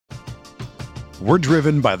We're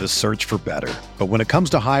driven by the search for better. But when it comes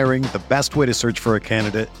to hiring, the best way to search for a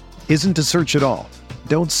candidate isn't to search at all.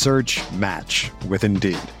 Don't search, match with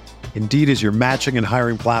Indeed. Indeed is your matching and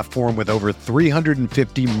hiring platform with over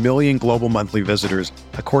 350 million global monthly visitors,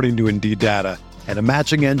 according to Indeed data, and a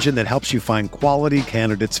matching engine that helps you find quality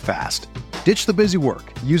candidates fast. Ditch the busy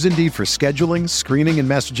work. Use Indeed for scheduling, screening, and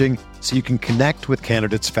messaging so you can connect with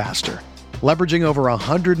candidates faster. Leveraging over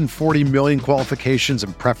 140 million qualifications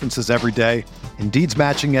and preferences every day, Indeed's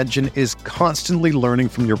matching engine is constantly learning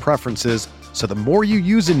from your preferences, so the more you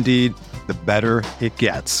use Indeed, the better it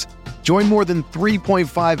gets. Join more than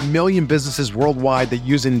 3.5 million businesses worldwide that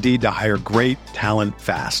use Indeed to hire great talent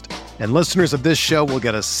fast. And listeners of this show will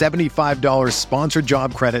get a $75 sponsored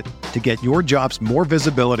job credit to get your jobs more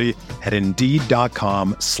visibility at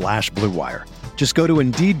Indeed.com/Blue Wire. Just go to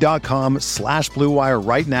Indeed.com/Blue Wire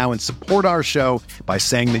right now and support our show by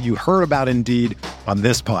saying that you heard about Indeed on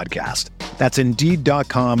this podcast. That's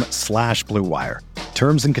Indeed.com/Blue Wire.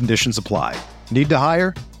 Terms and conditions apply. Need to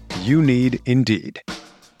hire? You need Indeed.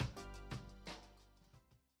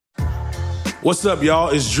 What's up, y'all?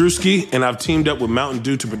 It's Drewski, and I've teamed up with Mountain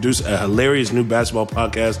Dew to produce a hilarious new basketball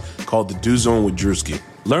podcast called The Dew Zone with Drewski.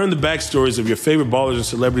 Learn the backstories of your favorite ballers and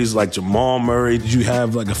celebrities like Jamal Murray. Did you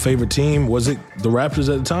have like a favorite team? Was it the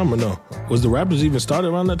Raptors at the time or no? Was the Raptors even started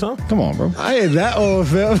around that time? Come on, bro. I ain't that old,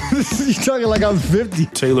 fam. You talking like I'm 50.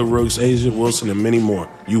 Taylor Rooks, Asia Wilson, and many more.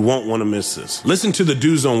 You won't want to miss this. Listen to The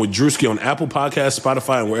Dew Zone with Drewski on Apple Podcasts,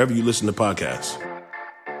 Spotify, and wherever you listen to podcasts.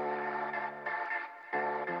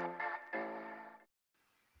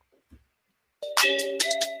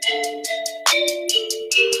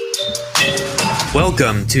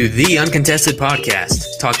 Welcome to the Uncontested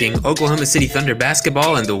Podcast, talking Oklahoma City Thunder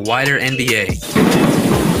basketball and the wider NBA.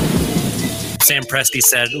 Sam Presti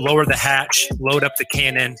said, lower the hatch, load up the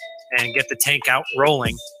cannon, and get the tank out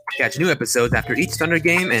rolling. Catch new episodes after each Thunder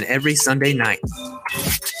game and every Sunday night.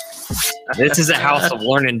 This is a house of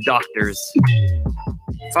learning doctors.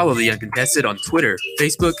 Follow the Uncontested on Twitter,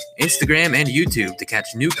 Facebook, Instagram, and YouTube to catch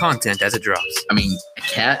new content as it drops. I mean, a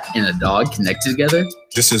cat and a dog connected together?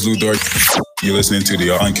 This is Lou Dort. You're listening to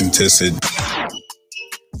the Uncontested.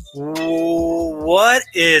 What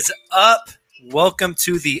is up? Welcome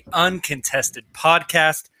to the Uncontested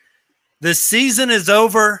Podcast. The season is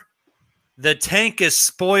over. The tank is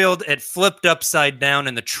spoiled. It flipped upside down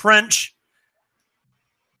in the trench.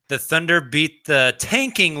 The Thunder beat the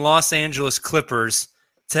tanking Los Angeles Clippers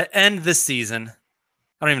to end the season.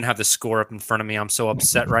 I don't even have the score up in front of me. I'm so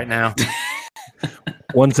upset right now.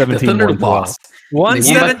 117 Thunder 112. lost.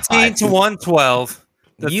 117 to 112.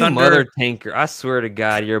 The You Thunder, mother tanker. I swear to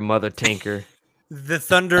God, you're a mother tanker. The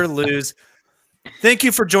Thunder lose. Thank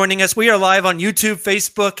you for joining us. We are live on YouTube,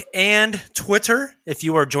 Facebook, and Twitter. If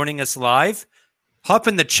you are joining us live, hop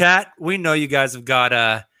in the chat. We know you guys have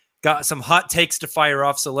got some hot takes to fire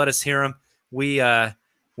off, so let us hear them.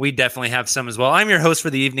 We definitely have some as well. I'm your host for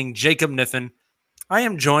the evening, Jacob Niffen. I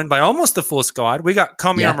am joined by almost the full squad. We got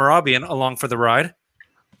Kami Amarabian along for the ride.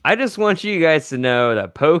 I just want you guys to know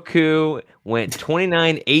that Poku went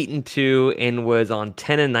 29-8-2 and was on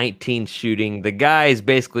 10-19 shooting. The guy's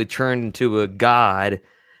basically turned into a god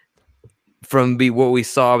from what we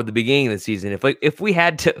saw at the beginning of the season. If we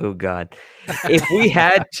had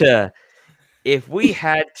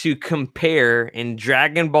to compare in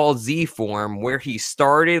Dragon Ball Z form where he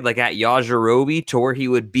started, like at Yajirobe, to where he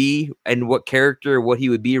would be and what he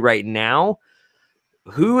would be right now,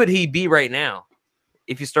 who would he be right now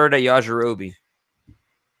if you started at Yajirobe?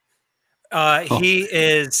 He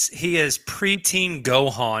is preteen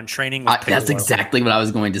Gohan training with That's exactly what I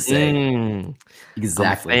was going to say.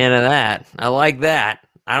 Exactly. I'm a fan of that. I like that.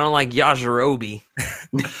 I don't like Yajirobe.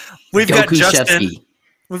 We've got Justin. Shefsky.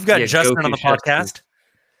 We've got Justin on the podcast.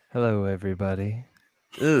 Hello, everybody.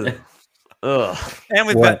 Ugh. And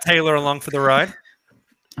we've got Taylor along for the ride.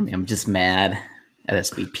 I mean, I'm just mad at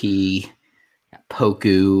SVP, at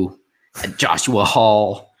Poku, at Joshua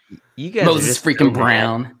Hall, You guys Moses freaking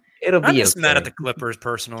Brown. It'll I'm be just okay. mad at the Clippers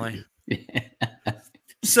personally.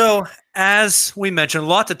 So, as we mentioned, a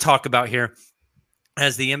lot to talk about here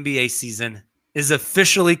as the NBA season is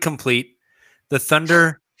officially complete. The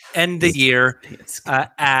Thunder end the year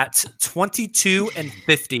at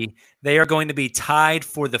 22-50. They are going to be tied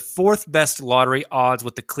for the fourth best lottery odds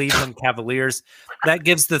with the Cleveland Cavaliers. That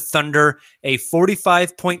gives the Thunder a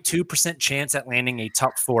 45.2% chance at landing a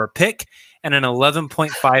top 4 pick and an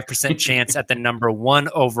 11.5% chance at the number 1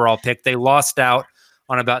 overall pick. They lost out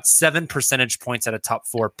on about 7 percentage points at a top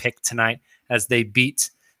 4 pick tonight as they beat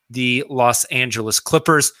the Los Angeles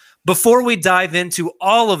Clippers. Before we dive into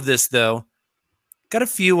all of this, though, got a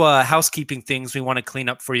few housekeeping things we want to clean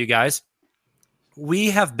up for you guys. we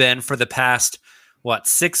have been for the past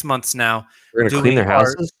 6 months now. We're gonna clean their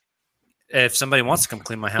houses. If somebody wants to come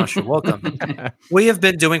clean my house, you're welcome. We have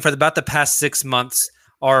been doing for about the past 6 months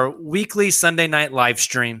our weekly Sunday night live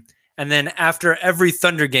stream. And then after every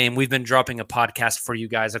Thunder game, we've been dropping a podcast for you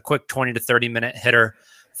guys, a quick 20 to 30 minute hitter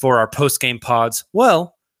for our post-game pods.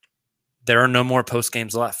 Well, there are no more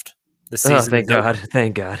post-games left. The season thank God.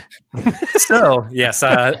 Thank God. So, yes,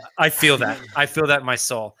 I feel that. I feel that in my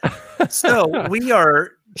soul. So we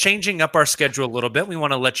are changing up our schedule a little bit. We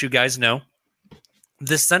want to let you guys know.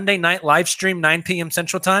 The Sunday night live stream, 9 p.m.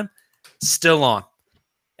 Central Time, still on.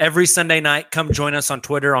 Every Sunday night, come join us on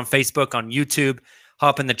Twitter, on Facebook, on YouTube.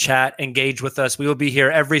 Hop in the chat, engage with us. We will be here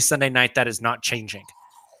every Sunday night. That is not changing.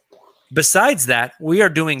 Besides that, we are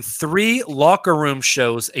doing 3 locker room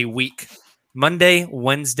shows a week. Monday,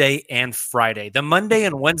 Wednesday, and Friday. The Monday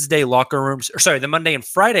and Friday locker room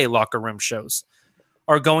shows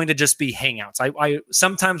are going to just be hangouts. I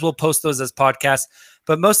sometimes will post those as podcasts,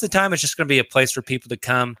 but most of the time it's just going to be a place for people to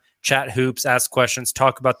come, chat hoops, ask questions,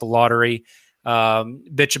 talk about the lottery,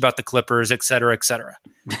 bitch about the Clippers, et cetera, et cetera.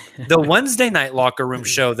 The Wednesday night locker room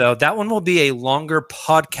show, though, that one will be a longer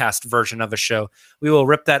podcast version of a show. We will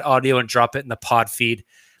rip that audio and drop it in the pod feed.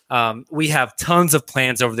 We have tons of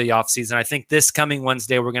plans over the offseason. I think this coming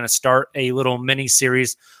Wednesday, we're going to start a little mini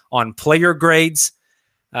series on player grades.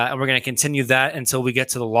 And we're going to continue that until we get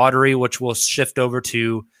to the lottery, which will shift over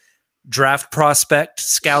to draft prospect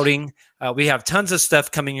scouting. We have tons of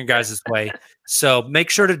stuff coming your guys' way. So make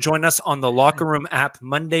sure to join us on the Locker Room app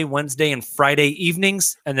Monday, Wednesday, and Friday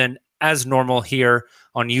evenings. And then as normal here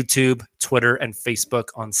on YouTube, Twitter, and Facebook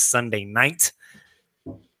on Sunday night.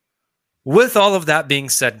 With all of that being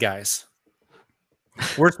said, guys,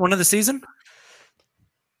 worst one of the season?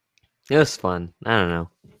 It was fun. I don't know.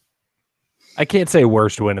 I can't say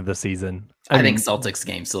worst win of the season. I think Celtics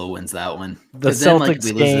game still wins that one. The Celtics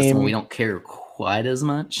we lose game, this one, we don't care quite as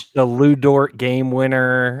much. The Lou Dort game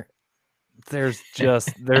winner. There's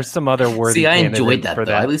some other worthy. See, I enjoyed that though.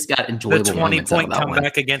 That. I at least got enjoyable the 20-point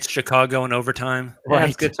comeback against Chicago in overtime. Right,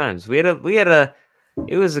 yeah, good times. We had a.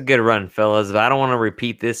 It was a good run, fellas. But I don't want to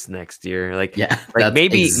repeat this next year.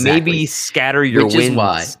 Maybe scatter your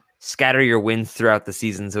wins. Scatter your wins throughout the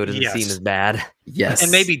season so it doesn't seem as bad. Yes.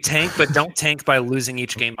 And maybe tank, but don't tank by losing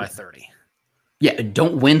each game by 30. Yeah,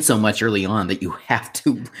 don't win so much early on that you have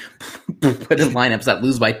to put in lineups that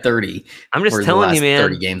lose by 30. I'm just telling you, man.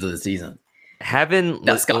 30 games of the season. Having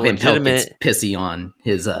that Scott Van Pelt gets pissy on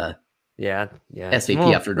his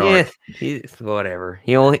SVP after dark. Yeah, whatever.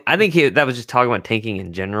 I think that was just talking about tanking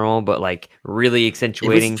in general, but like really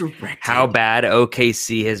accentuating how bad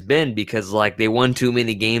OKC has been because like they won too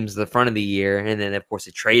many games the front of the year, and then of course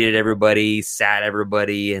they traded everybody, sat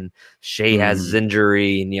everybody, and Shea has his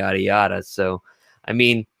injury and yada yada. So, I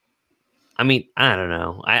mean, I don't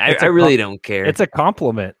know. I really don't care. It's a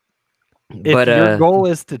compliment. But if your goal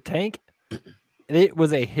is to tank. It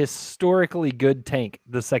was a historically good tank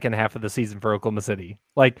the second half of the season for Oklahoma City.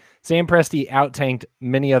 Like Sam Presti out-tanked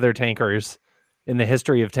many other tankers in the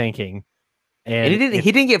history of tanking. And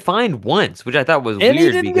he didn't get fined once, which I thought was weird.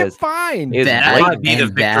 He didn't get fined. That would be the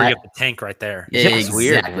victory of the tank right there. Exactly.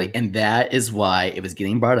 Weird, and that is why it was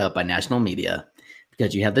getting brought up by national media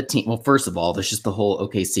because you have the team. Well, first of all, there's just the whole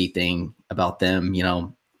OKC thing about them,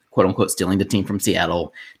 quote unquote, stealing the team from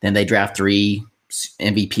Seattle. Then they draft 3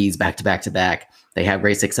 MVPs back to back to back. They have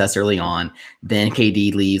great success early on. Then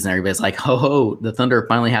KD leaves and everybody's like, ho, the Thunder are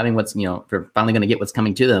finally having they're finally going to get what's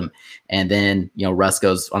coming to them. And then, Russ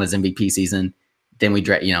goes on his MVP season. Then we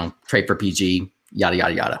trade for PG, yada,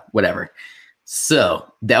 yada, yada, whatever.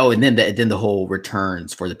 So and then the whole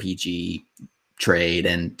returns for the PG trade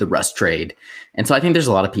and the Russ trade. And so I think there's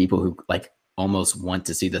a lot of people who like almost want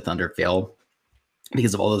to see the Thunder fail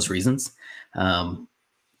because of all those reasons.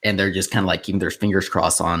 And they're just kind of like keeping their fingers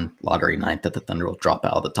crossed on lottery night that the Thunder will drop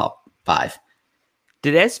out of the top 5.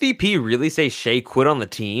 Did SVP really say Shea quit on the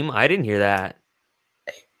team? I didn't hear that.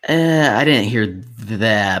 I didn't hear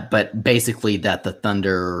that, but basically that the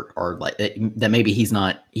Thunder are like that. Maybe he's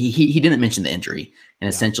not. He didn't mention the injury and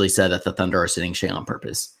essentially said that the Thunder are sitting Shea on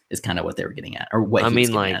purpose. Is kind of what they were getting at, or what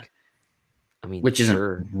which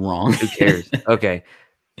isn't wrong. Who cares? Okay.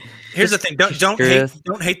 Here's the thing: don't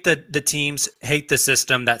hate the teams, hate the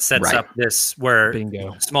system that sets up this where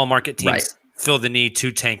small market teams feel the need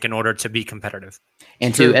to tank in order to be competitive.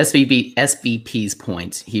 And to SVP's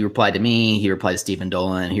point, he replied to me, he replied to Stephen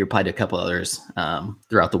Dolan, he replied to a couple others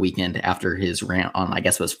throughout the weekend after his rant on, I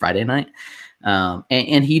guess it was Friday night.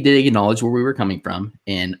 And he did acknowledge where we were coming from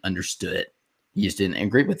and understood it. He just didn't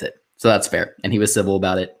agree with it. So that's fair. And he was civil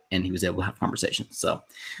about it and he was able to have conversations. So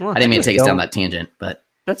I didn't mean to take us down that tangent, but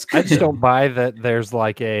That's good. I just don't buy that there's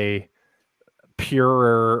like a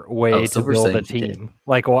purer way to build a team.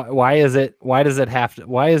 Like why does it have to,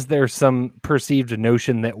 why is there some perceived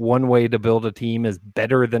notion that one way to build a team is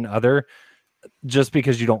better than other just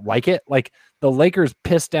because you don't like it? Like the Lakers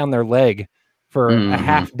pissed down their leg for a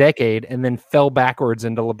half decade and then fell backwards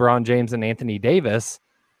into LeBron James and Anthony Davis.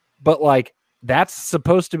 But like, that's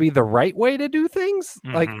supposed to be the right way to do things.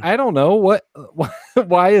 Like, I don't know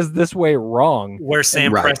why is this way wrong? Where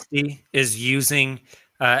Sam Presti is using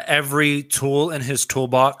every tool in his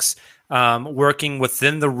toolbox, working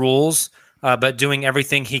within the rules, but doing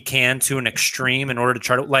everything he can to an extreme in order to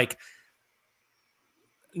try to, like,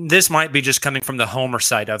 this might be just coming from the homer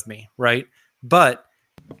side of me, right? But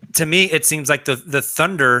to me, it seems like the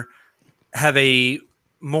Thunder have a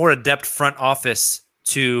more adept front office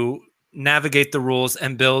to navigate the rules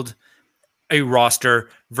and build a roster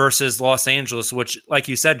versus Los Angeles, which, like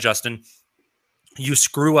you said, Justin, you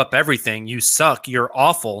screw up everything. You suck. You're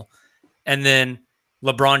awful. And then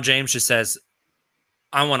LeBron James just says,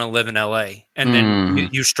 I want to live in LA. And then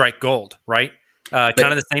you strike gold, right? Kind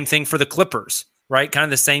of the same thing for the Clippers, right? Kind of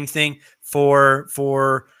the same thing for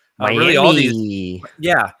really all these.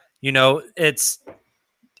 Yeah. You know,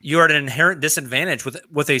 you're at an inherent disadvantage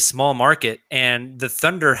with a small market, and the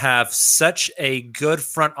Thunder have such a good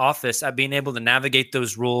front office at being able to navigate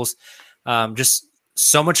those rules. Just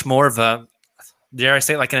so much more of a, dare I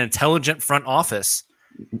say, like an intelligent front office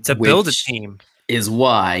to build a team. Is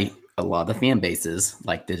why a lot of the fan bases,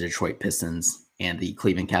 like the Detroit Pistons and the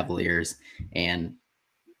Cleveland Cavaliers, and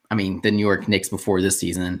I mean the New York Knicks before this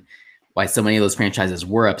season, why so many of those franchises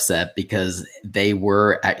were upset, because they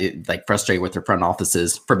were like frustrated with their front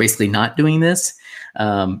offices for basically not doing this.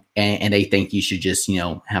 And they think you should just,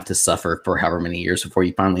 have to suffer for however many years before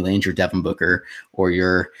you finally land your Devin Booker or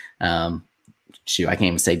your, I can't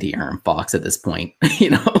even say De'Aaron Fox at this point,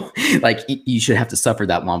 like you should have to suffer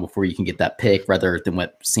that long before you can get that pick, rather than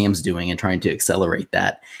what Sam's doing and trying to accelerate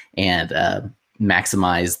that and,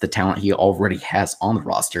 maximize the talent he already has on the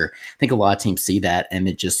roster. I think a lot of teams see that, and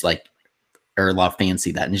it just or a lot of fans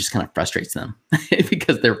see that, and it just kind of frustrates them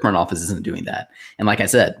because their front office isn't doing that. And like I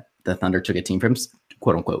said, the Thunder took a team from,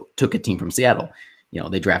 quote unquote, from Seattle.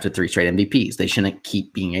 They drafted 3 straight MVPs. They shouldn't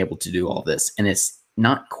keep being able to do all this. And it's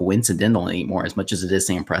not coincidental anymore as much as it is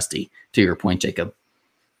Sam Presti, to your point, Jacob.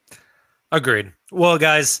 Agreed. Well,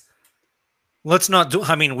 guys, let's not do,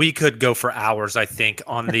 we could go for hours, I think,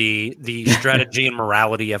 on the strategy and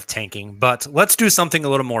morality of tanking, but let's do something a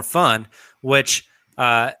little more fun, which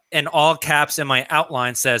in all caps in my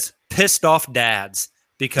outline says pissed off dads,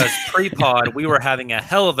 because pre-pod we were having a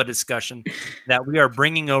hell of a discussion that we are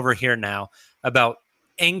bringing over here now about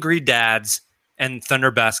angry dads and Thunder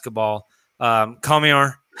basketball.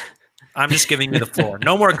 Kamiar, I'm just giving you the floor.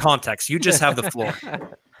 No more context. You just have the floor.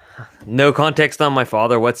 No context on my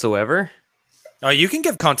father whatsoever? You can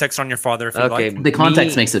give context on your father if you like. The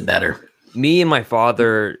context makes it better. Me and my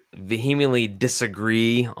father vehemently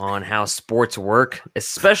disagree on how sports work,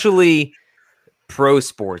 especially pro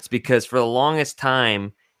sports, because for the longest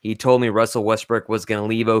time, he told me Russell Westbrook was going to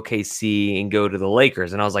leave OKC and go to the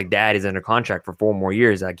Lakers. And I was like, Dad, he's under contract for 4 more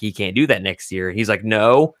years. Like, he can't do that next year. He's like,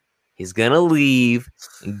 no, he's going to leave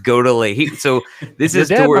and go to Lakers. So this Your is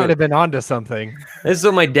dad might have been onto something. This is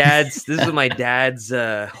what my dad's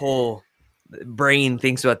whole brain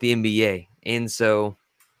thinks about the NBA. And so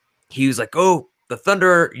he was like, oh, the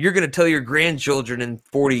Thunder, you're going to tell your grandchildren in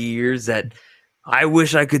 40 years that I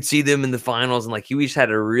wish I could see them in the finals. And like, he just had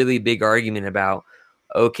a really big argument about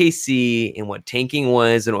OKC and what tanking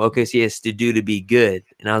was and what OKC has to do to be good.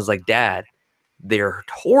 And I was like, Dad, they're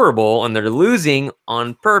horrible and they're losing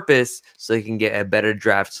on purpose so they can get a better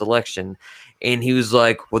draft selection. And he was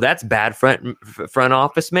like, well, that's bad front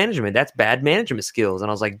office management. That's bad management skills. And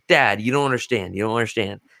I was like, Dad, you don't understand. You don't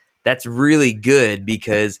understand. That's really good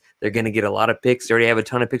because they're going to get a lot of picks. They already have a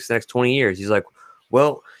ton of picks the next 20 years. He's like,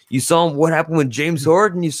 well, you saw what happened with James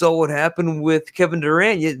Harden. You saw what happened with Kevin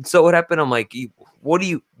Durant. You saw what happened. I'm like, what?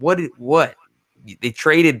 They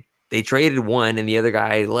traded one and the other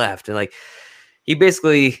guy left. And like, he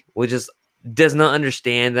basically does not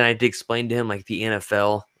understand that I had to explain to him like the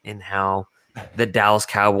NFL and how the Dallas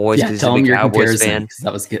Cowboys, because he's a big Cowboys fan.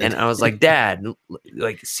 That was good. And I was like, Dad,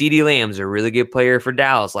 like CeeDee Lamb's a really good player for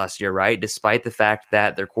Dallas last year, right? Despite the fact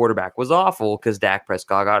that their quarterback was awful because Dak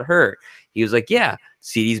Prescott got hurt. He was like, yeah,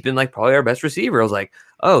 CeeDee's been like probably our best receiver. I was like,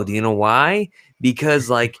 oh, do you know why? Because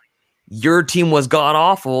like your team was god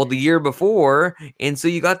awful the year before, and so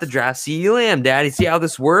you got the draft CeeDee Lamb, Daddy. See how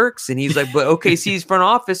this works? And he's like, but OKC's front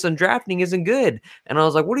office on drafting isn't good. And I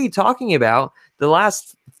was like, what are you talking about? The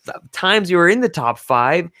last times you were in the top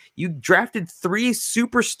 5, you drafted 3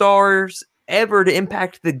 superstars ever to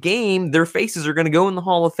impact the game. Their faces are going to go in the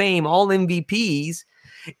Hall of Fame, all MVPs.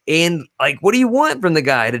 And like, what do you want from the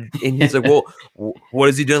guy? And he's like, well, what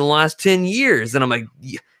has he done the last 10 years? And I'm like,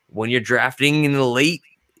 when you're drafting in the late,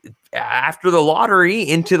 after the lottery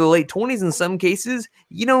into the late 20s, in some cases,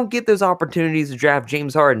 you don't get those opportunities to draft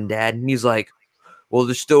James Harden, Dad. And he's like, well,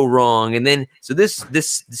 they're still wrong. And then, so this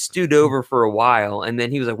stewed over for a while. And then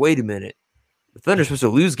he was like, wait a minute, the Thunder's supposed to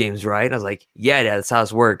lose games, right? And I was like, yeah, Dad, that's how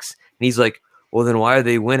this works. And he's like, well, then why are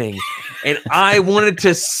they winning? And I wanted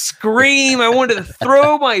to scream. I wanted to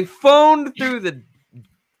throw my phone through the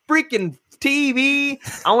freaking TV.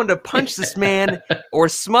 I wanted to punch this man or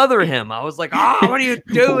smother him. I was like, what are you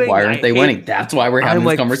doing? Why aren't they winning? That's why we're having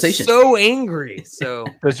this conversation. So angry. So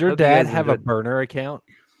does your dad have a burner account?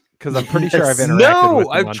 Because I'm pretty sure I've interacted with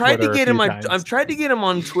him I've tried to get him. I've tried to get him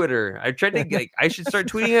on Twitter. I tried to. I should start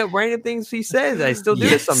tweeting out random things he says. I still do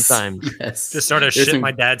it sometimes. Yes. Just start a shit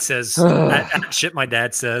my dad says. Shit my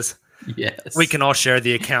dad says. Yes. We can all share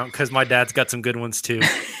the account because my dad's got some good ones too.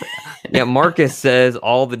 Yeah, Marcus says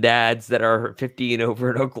all the dads that are 50 and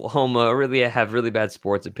over in Oklahoma really have really bad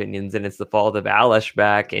sports opinions, and it's the fault of Al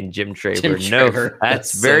Eschbach and Jim Traver. No,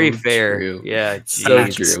 that's very fair. True. Yeah, so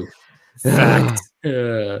true. Fact.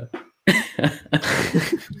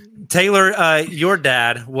 Taylor, your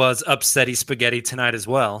dad was upsetty spaghetti tonight as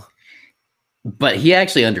well. But he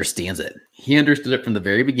actually understands it. He understood it from the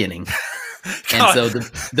very beginning. And so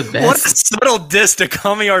the best. What a subtle diss to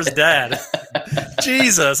Kamiar's dad.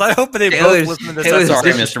 Jesus, I hope they both listen to this.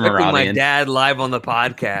 Sorry, Mr. Moravian. My dad live on the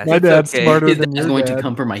podcast. My dad's smarter than your going dad. to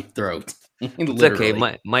come for my throat. It's okay.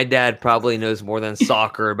 My dad probably knows more than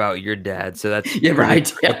soccer about your dad, so that's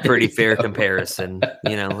a pretty fair comparison.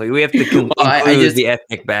 You know, we have to include the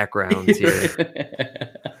ethnic backgrounds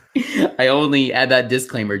here. I only add that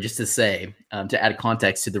disclaimer just to say, to add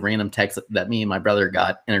context to the random text that me and my brother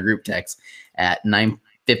got in a group text at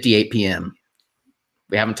 9:58 p.m.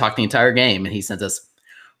 We haven't talked the entire game, and he sends us,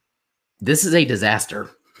 "This is a disaster."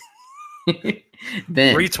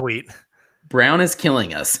 Then retweet. Brown is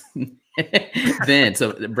killing us. Then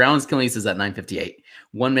so Brown's killing us is at 9:58.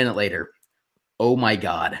 1 minute later, oh my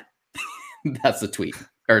God, that's the tweet.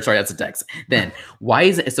 Or sorry, that's a text. Then why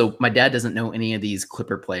is it so? My dad doesn't know any of these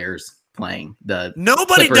Clipper players playing the.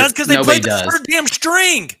 Nobody Clippers. does because they played the third damn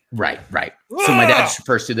string. Right. So my dad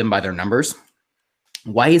refers to them by their numbers.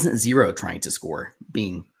 Why isn't Zero trying to score?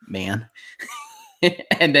 Being man.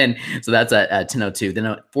 And then so that's at 10:02.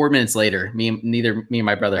 Then 4 minutes later, neither me and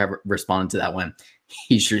my brother have responded to that one.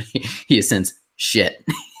 He has since shit.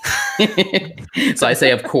 So I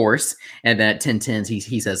say of course, and then at 10:10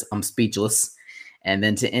 he says I'm speechless. And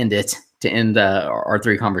then to end our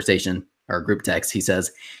 3 conversation, our group text, he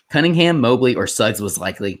says, Cunningham, Mobley, or Suggs was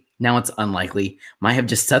likely. Now it's unlikely. Might have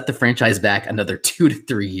just set the franchise back another 2 to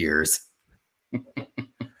 3 years.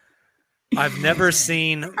 I've never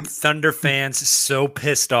seen Thunder fans so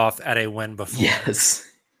pissed off at a win before. Yes.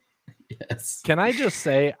 Can I just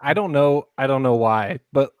say, I don't know why,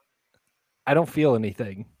 but I don't feel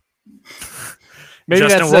anything. Maybe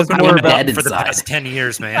Justin, that says more about for the past 10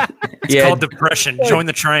 years, man. It's called depression. Join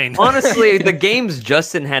the train. Honestly, the games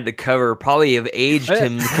Justin had to cover probably have aged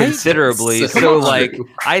him considerably. So like,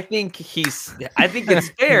 I think it's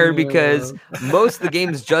fair because most of the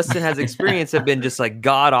games Justin has experienced have been just like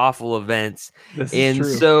god awful events. And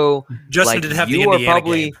so Justin like, did have the you are Indiana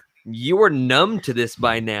probably game. You are numb to this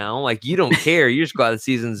by now. Like you don't care. You just glad the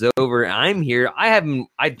season's over. I'm here.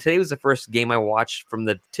 Today was the first game I watched from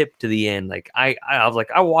the tip to the end. Like I was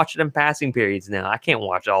like, I watch it in passing periods now. I can't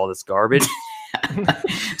watch all this garbage.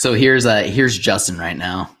 So here's Justin right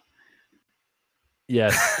now.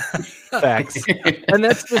 Yes. Facts. And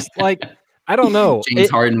that's just like, I don't know.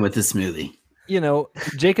 James Harden with his smoothie. You know,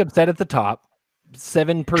 Jacob said at the top,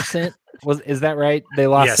 7%. Is that right? They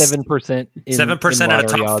lost 7%. 7% at a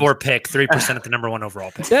top odds. 4 pick, 3% at the number 1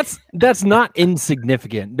 overall pick. That's not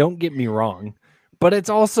insignificant. Don't get me wrong, but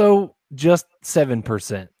it's also just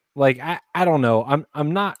 7%. Like I don't know.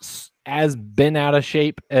 I'm not as bent out of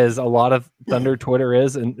shape as a lot of Thunder Twitter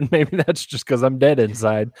is, and maybe that's just because I'm dead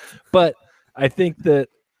inside. But I think that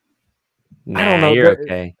I don't know. You're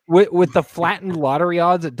okay. With the flattened lottery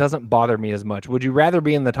odds, it doesn't bother me as much. Would you rather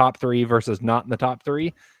be in the top 3 versus not in the top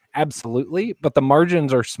 3? Absolutely, but the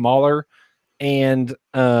margins are smaller, and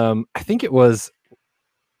I think it was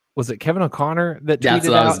it Kevin O'Connor that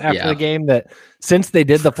tweeted out after the game that since they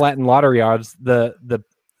did the flattened lottery odds, the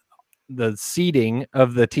the seeding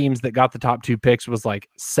of the teams that got the top 2 picks was like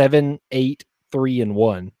 7, 8, 3, and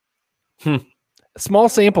 1. Small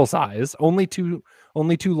sample size, only two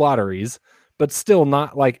lotteries, but still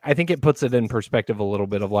not like, I think it puts it in perspective a little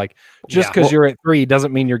bit of like, just because you're at 3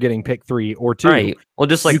 doesn't mean you're getting picked 3 or 2. Right. Well,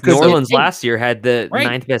 just like New Orleans last year had the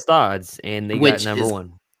ninth best odds, and they got number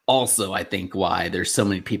 1. Also, I think why there's so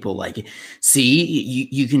many people like, see,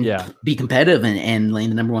 you can be competitive and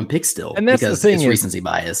land the number 1 pick still, and that's because the thing it's is, recency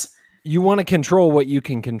bias. You want to control what you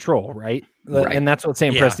can control, right? And that's what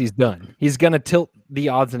Sam Presti's done. He's going to tilt the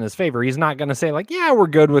odds in his favor. He's not going to say like, yeah, we're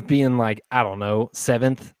good with being like, I don't know,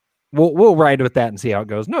 7th. We'll ride with that and see how it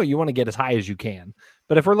goes. No, you want to get as high as you can.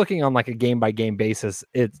 But if we're looking on like a game by game basis,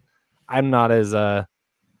 I'm not as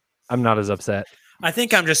upset. I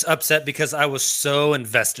think I'm just upset because I was so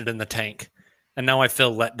invested in the tank, and now I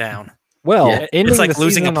feel let down. Well, it's like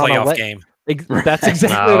losing a playoff game. That's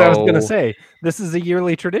exactly what I was going to say. This is a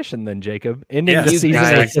yearly tradition, then, Jacob. Ending the season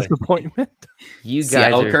with disappointment. You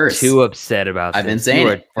guys are too upset about this. I've been saying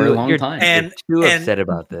it for a long time. And too upset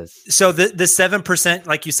about this. So the 7%,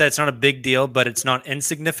 like you said, it's not a big deal, but it's not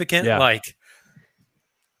insignificant. Yeah. Like,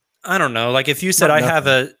 I don't know. Like if you said I have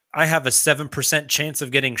a 7% chance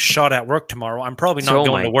of getting shot at work tomorrow, I'm probably not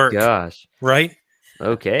going to work. Gosh. Right?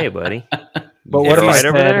 Okay, buddy. But what if I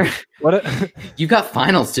said, you got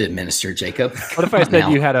finals to administer, Jacob? What if I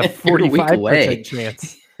said you had a 45%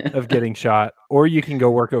 chance of getting shot, or you can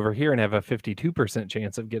go work over here and have a 52%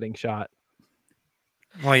 chance of getting shot?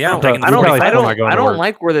 Well, yeah, I don't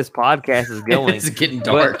like where this podcast is going. It's getting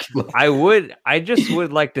dark. I just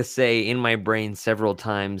would like to say in my brain several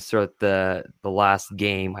times throughout the last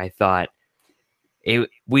game, I thought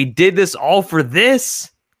we did this all for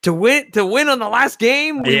this. To win on the last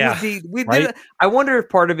game, we did it. I wonder if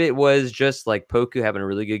part of it was just like Poku having a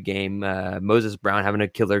really good game, Moses Brown having a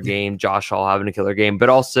killer game, Josh Hall having a killer game, but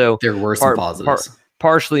also there were some positives.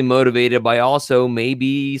 Partially motivated by also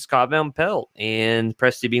maybe Scott Van Pelt and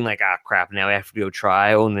Presti being like, crap, now we have to go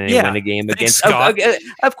trial and then win a game against Scott.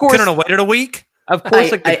 Of course, couldn't have waited a week. Of course,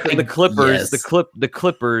 the Clippers, the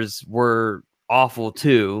Clippers were awful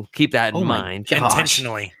too. Keep that in mind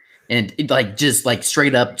intentionally. And just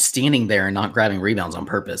straight up standing there and not grabbing rebounds on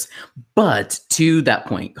purpose. But to that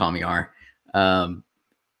point, Kamiar,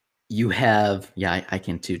 you have, I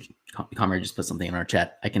can too. Kamiar just put something in our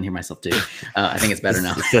chat. I can hear myself too. I think it's better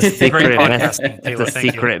now. It's a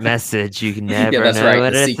secret message. You can never know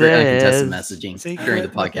what it secret is. uncontested messaging during the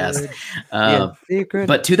podcast.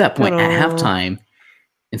 But to that point, at halftime,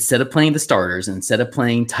 instead of playing the starters, instead of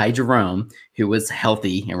playing Ty Jerome, who was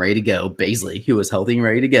healthy and ready to go, Baisley, who was healthy and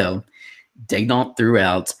ready to go, Daigneault threw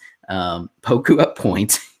out, Poku at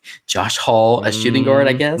point, Josh Hall, a shooting guard,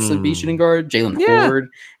 I guess, would be shooting guard, Jalen Ford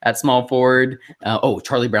at small forward,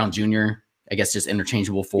 Charlie Brown Jr., I guess just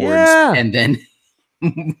interchangeable forwards, and then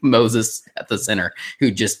Moses at the center, who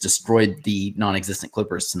just destroyed the non-existent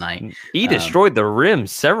Clippers tonight. He destroyed the rim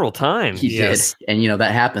several times. He did. And,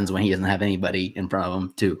 that happens when he doesn't have anybody in front of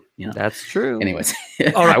him, too. That's true. Anyways.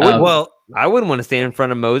 All right. I wouldn't want to stand in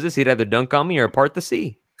front of Moses. He'd either dunk on me or part the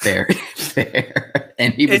sea. Fair.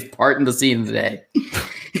 And he was parting the sea today.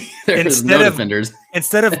 There's no defenders.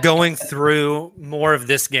 Instead of going through more of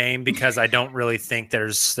this game, because I don't really think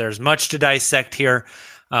there's much to dissect here,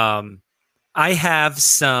 I have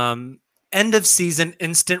some end of season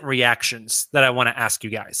instant reactions that I want to ask you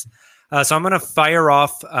guys. So I'm going to fire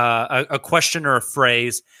off a question or a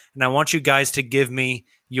phrase, and I want you guys to give me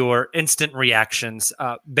your instant reactions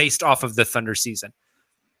based off of the Thunder season.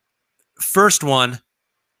 First one,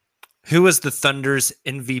 who was the Thunder's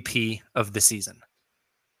MVP of the season?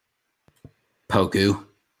 Poku.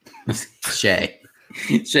 Shea,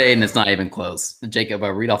 and it's not even close. Jacob,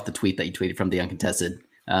 I'll read off the tweet that you tweeted from the Uncontested.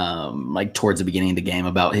 Towards the beginning of the game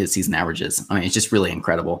about his season averages. I mean, it's just really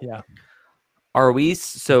incredible. Yeah. Are we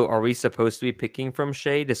supposed to be picking from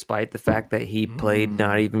Shea despite the fact that he played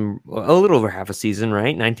not even a little over half a season,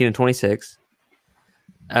 right? 19 and 26.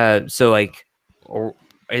 Or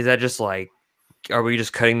is that just are we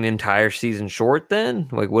just cutting the entire season short then?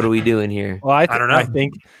 What are we doing here? Well, I don't know. I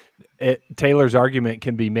think Taylor's argument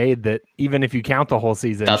can be made that even if you count the whole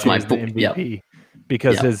season, that's my MVP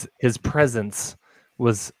because his presence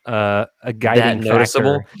was a guiding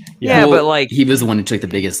noticeable. Yeah, but he was the one who took the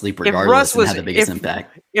biggest leap regardless and had the biggest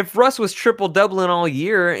impact. If Russ was triple doubling all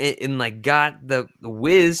year and got the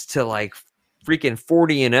whiz to freaking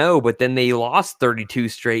 40-0, but then they lost 32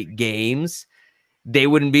 straight games, they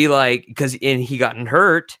wouldn't be because he gotten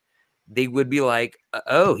hurt. They would be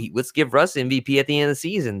let's give Russ MVP at the end of the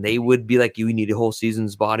season. They would be you need a whole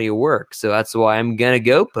season's body of work. So that's why I'm gonna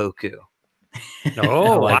go Poku.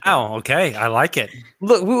 Oh, wow. Okay. I like it.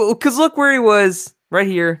 Look where he was right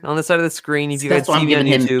here on the side of the screen. If you That's guys why see I'm me on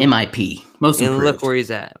giving him YouTube, MIP. Most and improved. look where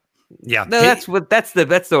he's at. Yeah. No, that's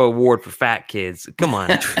the award for fat kids. Come on.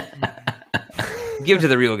 Give it to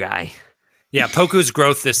the real guy. Yeah, Poku's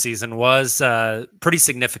growth this season was pretty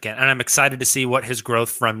significant, and I'm excited to see what his growth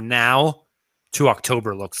from now to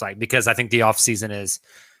October looks like, because I think the offseason is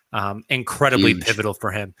incredibly pivotal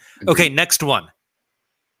for him. Okay, next one.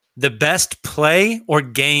 The best play or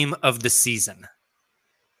game of the season?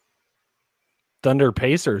 Thunder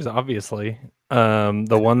Pacers, obviously.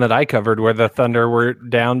 The one that I covered where the Thunder were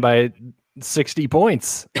down by 60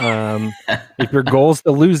 points. If your goal is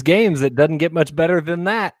to lose games, it doesn't get much better than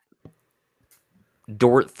that.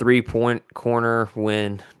 Dort 3-point corner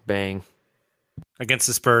win. Bang. Against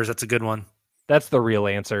the Spurs, that's a good one. That's the real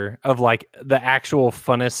answer of like the actual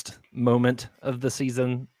funnest moment of the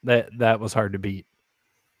season. That was hard to beat.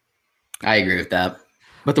 I agree with that.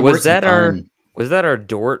 But the was that our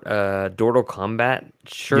Dort Dortal Combat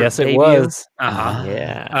shirt? Yes, it debut? was.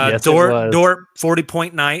 Yeah. Yes, Dort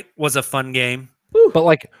 40-point night was a fun game. But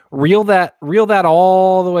like reel that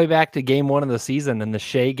all the way back to game 1 of the season and the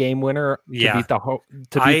Shea game winner to beat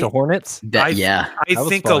the Hornets. I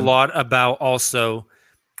think a lot about also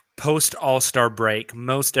post All-Star break.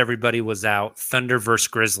 Most everybody was out. Thunder versus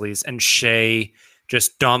Grizzlies, and Shea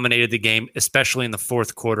just dominated the game, especially in the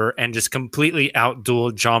fourth quarter, and just completely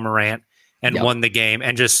outdueled Ja Morant and won the game.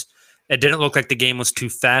 And just it didn't look like the game was too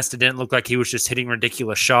fast. It didn't look like he was just hitting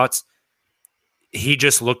ridiculous shots. He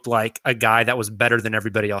just looked like a guy that was better than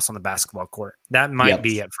everybody else on the basketball court. That might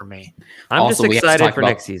be it for me. I'm also just excited for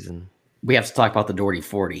next season. We have to talk about the Doherty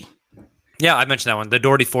 40. Yeah, I mentioned that one. The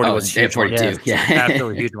Doherty 40 was huge. 42. Yeah,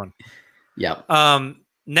 absolutely huge one. Yeah.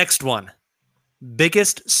 Next one.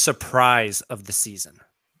 Biggest surprise of the season.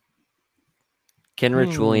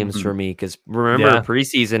 Kenrich Williams for me, because remember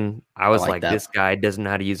preseason, I was like this guy doesn't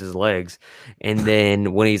know how to use his legs. And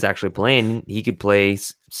then when he's actually playing, he could play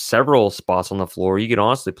several spots on the floor. You could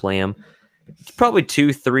honestly play him. It's probably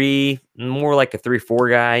 2-3, more like a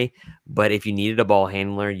 3-4 guy. But if you needed a ball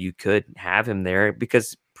handler, you could have him there,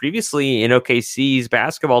 because previously in OKC's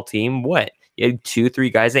basketball team, you had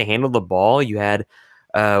 2-3 guys that handled the ball. You had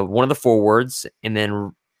one of the forwards and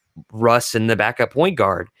then Russ in the backup point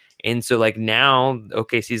guard. And so like now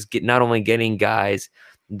OKC's not only getting guys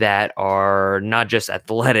that are not just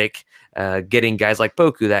athletic, getting guys like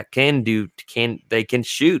Poku that can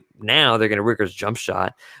shoot. Now they're going to Ricker's jump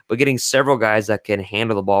shot, but getting several guys that can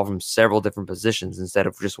handle the ball from several different positions instead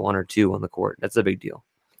of just one or two on the court. That's a big deal.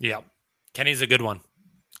 Yeah. Kenny's a good one.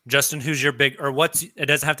 Justin, who's your it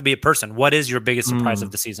doesn't have to be a person. What is your biggest surprise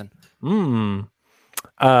of the season? I'm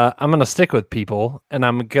going to stick with people, and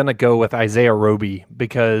I'm going to go with Isaiah Roby,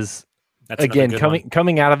 because again,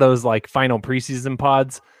 coming out of those like final preseason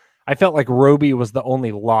pods, I felt like Roby was the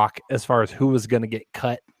only lock as far as who was going to get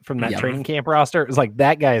cut from that training camp roster. It was like,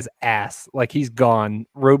 that guy's ass. Like, he's gone.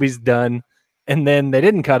 Roby's done. And then they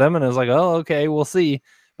didn't cut him, and I was like, oh, okay, we'll see.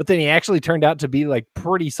 But then he actually turned out to be like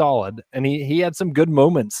pretty solid, and he had some good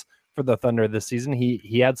moments for the Thunder this season.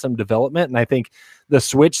 He had some development, and I think the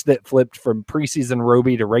switch that flipped from preseason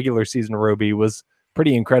Roby to regular season Roby was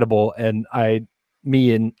pretty incredible. And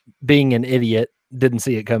me being an idiot, didn't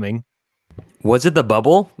see it coming. Was it the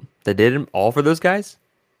bubble that did it all for those guys?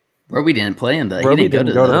 Roby didn't play in the. Roby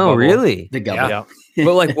didn't go to the bubble. Really? The bubble. Yeah.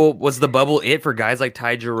 But was the bubble it for guys like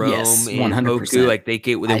Ty Jerome and 100%. Poku? Like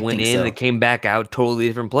they went in, they came back out totally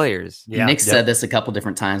different players. Yeah. Nick said this a couple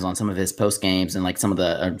different times on some of his post games and like some of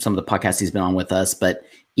the podcasts he's been on with us, but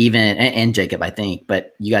even and Jacob, I think.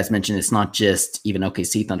 But you guys mentioned it's not just even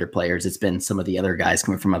OKC Thunder players; it's been some of the other guys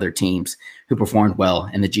coming from other teams who performed well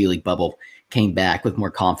in the G League bubble, came back with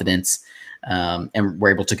more confidence, and were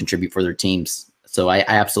able to contribute for their teams. So I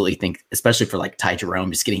absolutely think, especially for like Ty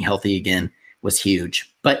Jerome, just getting healthy again was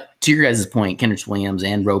huge. But to your guys' point, Kenrich Williams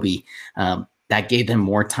and Roby, that gave them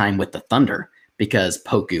more time with the Thunder, because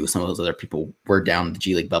Poku, some of those other people were down in the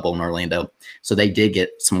G League bubble in Orlando. So they did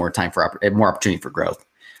get some more time for more opportunity for growth.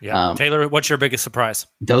 Yeah. Taylor, what's your biggest surprise?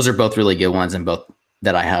 Those are both really good ones, and both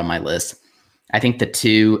that I have on my list. I think the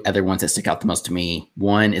two other ones that stick out the most to me,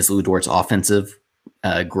 one is Lu Dort's offensive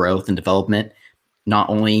growth and development, not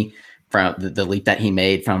only from the leap that he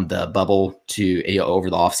made from the bubble to over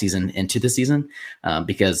the offseason into the season,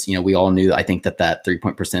 because we all knew, I think that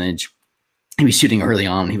 3-point percentage he was shooting early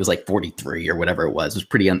on, he was like 43 or whatever it was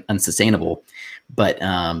pretty unsustainable. But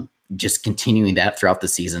just continuing that throughout the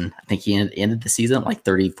season, I think he ended the season at like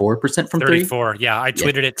 34% from 34. Yeah, I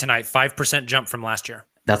tweeted it tonight. 5% jump from last year.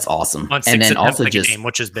 That's awesome. On 6 and then also just game,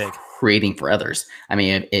 which is big. Creating for others. I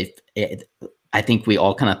mean, I think we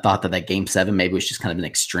all kind of thought that game 7 maybe was just kind of an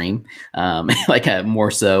extreme, like a more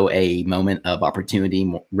so a moment of opportunity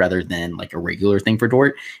rather than like a regular thing for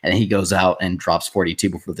Dort. And he goes out and drops 42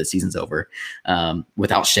 before the season's over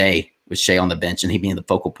without Shea, with Shea on the bench and he being the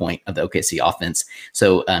focal point of the OKC offense.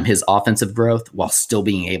 So his offensive growth while still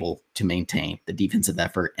being able to maintain the defensive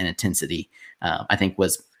effort and intensity, I think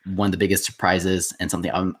was one of the biggest surprises and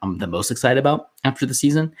something I'm the most excited about after the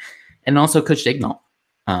season. And also Coach Daigneault.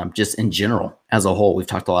 Just in general, as a whole, we've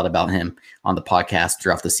talked a lot about him on the podcast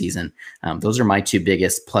throughout the season. Those are my 2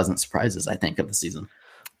 biggest pleasant surprises, I think, of the season.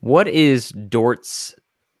 What is Dort's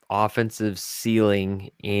offensive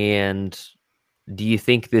ceiling? And do you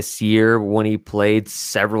think this year, when he played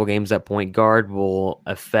several games at point guard, will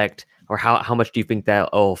affect, or how much do you think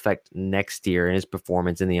that will affect next year in his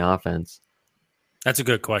performance in the offense? That's a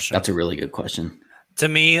good question. That's a really good question. To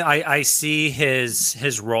me, I see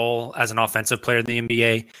his role as an offensive player in the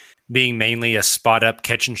NBA being mainly a spot up,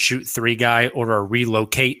 catch and shoot 3 guy or a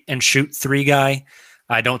relocate and shoot 3 guy.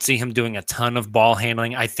 I don't see him doing a ton of ball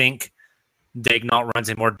handling. I think Daigneault runs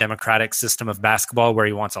a more democratic system of basketball where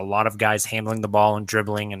he wants a lot of guys handling the ball and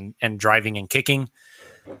dribbling and driving and kicking.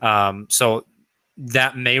 So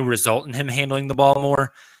that may result in him handling the ball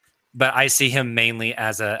more, but I see him mainly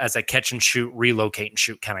as a catch and shoot, relocate and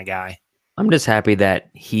shoot kind of guy. I'm just happy that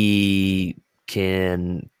he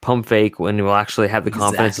can pump fake when he will actually have the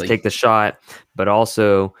confidence to take the shot, but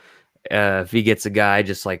also if he gets a guy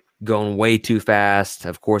just like going way too fast,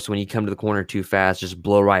 of course, when you come to the corner too fast, just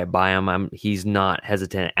blow right by him. He's not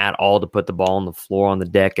hesitant at all to put the ball on the floor on the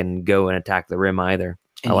deck and go and attack the rim either.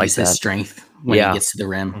 And I like use that. his strength when he gets to the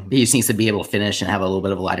rim. He just needs to be able to finish and have a little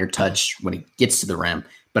bit of a lighter touch when he gets to the rim.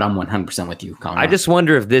 But I'm 100% with you, Colin. I just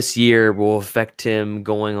wonder if this year will affect him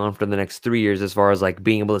going on for the next 3 years as far as like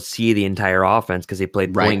being able to see the entire offense because he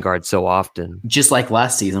played point guard so often. Just like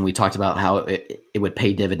last season, we talked about how it would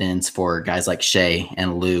pay dividends for guys like Shea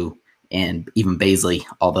and Lou and even Baisley,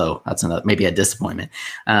 although that's maybe a disappointment.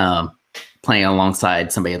 Playing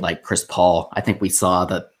alongside somebody like Chris Paul, I think we saw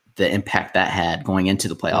the impact that had going into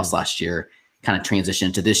the playoffs last year kind of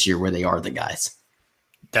transition to this year where they are the guys.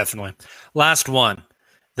 Definitely. Last one.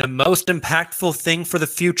 The most impactful thing for the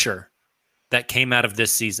future that came out of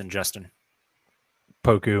this season, Justin.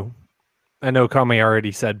 Poku. I know Kami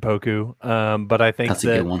already said Poku, but I think that's a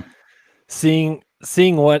good one. Seeing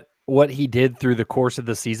what he did through the course of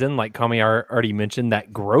the season, like Kami already mentioned,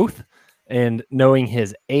 that growth and knowing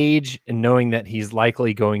his age and knowing that he's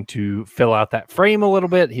likely going to fill out that frame a little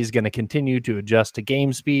bit. He's going to continue to adjust to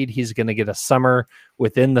game speed. He's going to get a summer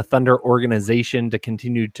within the Thunder organization to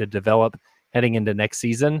continue to develop heading into next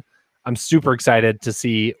season. I'm super excited to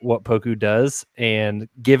see what Poku does. And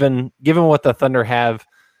given what the Thunder have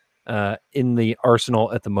in the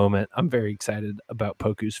arsenal at the moment, I'm very excited about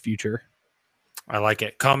Poku's future. I like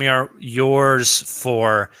it. Kamiar, yours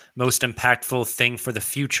for most impactful thing for the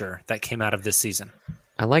future that came out of this season.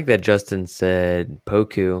 I like that Justin said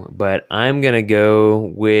Poku, but I'm going to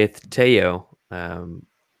go with Teo.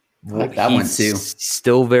 I like that one too.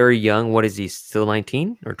 Still very young. What is he? Still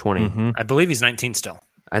 19 or 20? Mm-hmm. I believe he's 19 still.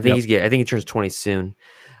 I think I think he turns 20 soon.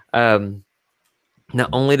 Not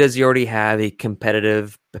only does he already have a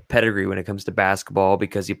competitive pedigree when it comes to basketball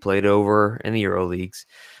because he played over in the Euro leagues,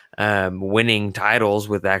 winning titles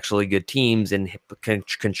with actually good teams and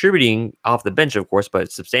contributing off the bench, of course,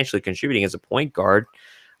 but substantially contributing as a point guard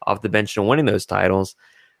off the bench and winning those titles.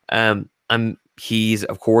 He's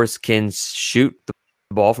of course can shoot the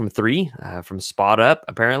ball from 3, from spot up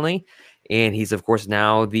apparently, and he's of course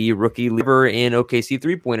now the rookie leader in OKC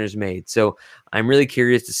 3-pointers made. So I'm really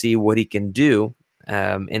curious to see what he can do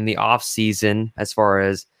in the off season as far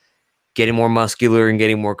as getting more muscular and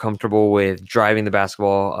getting more comfortable with driving the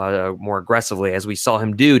basketball more aggressively, as we saw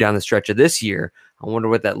him do down the stretch of this year. I wonder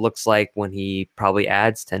what that looks like when he probably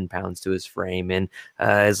adds 10 pounds to his frame and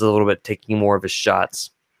is a little bit taking more of his shots.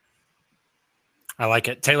 I like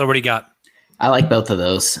it. Taylor, what do you got? I like both of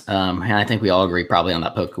those. And I think we all agree probably on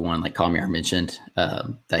that Poku one, like Kamiar mentioned,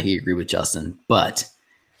 that he agreed with Justin. But,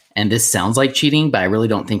 and this sounds like cheating, but I really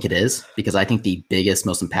don't think it is, because I think the biggest,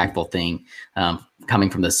 most impactful thing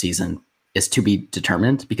coming from this season is to be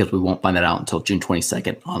determined, because we won't find that out until June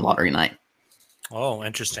 22nd on lottery night. Oh,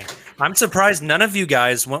 interesting. I'm surprised none of you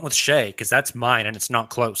guys went with Shea, because that's mine and it's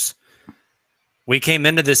not close. We came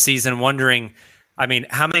into this season wondering, I mean,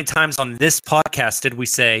 how many times on this podcast did we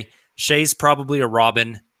say Shea's probably a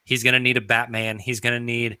Robin? He's going to need a Batman. He's going to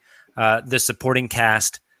need the supporting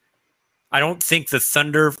cast. I don't think the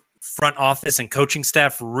Thunder front office and coaching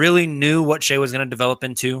staff really knew what Shea was going to develop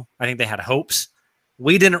into. I think they had hopes.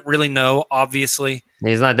 We didn't really know, obviously.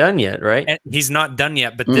 He's not done yet, right? And he's not done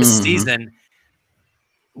yet, but this season,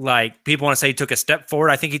 like people want to say he took a step forward.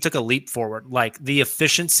 I think he took a leap forward. Like the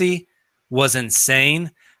efficiency was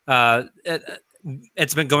insane.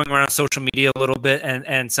 It's been going around social media a little bit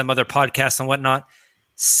and some other podcasts and whatnot.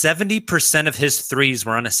 70% of his threes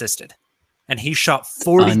were unassisted, and he shot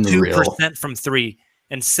 42% from three,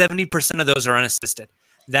 and 70% of those are unassisted.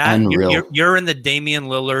 That you're in the Damian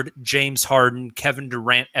Lillard, James Harden, Kevin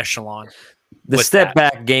Durant echelon. The step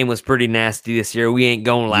back game was pretty nasty this year. We ain't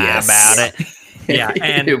gonna lie about it. Yeah,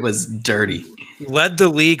 and it was dirty. Led the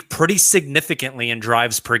league pretty significantly in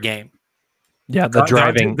drives per game. Yeah, the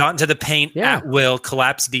driving. Got into the paint at will,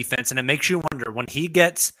 collapse defense, and it makes you wonder when he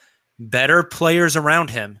gets better players around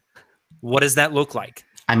him, what does that look like?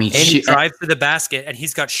 I mean, and he drives to the basket, and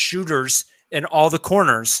he's got shooters in all the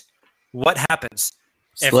corners. What happens?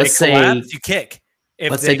 If they collapse, you kick.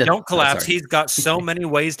 If they don't collapse, he's got so many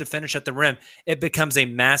ways to finish at the rim. It becomes a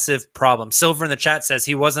massive problem. Silver in the chat says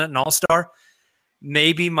he wasn't an all-star.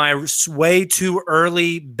 Maybe my way too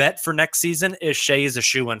early bet for next season is Shea is a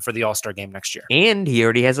shoo-in for the All-Star game next year. And he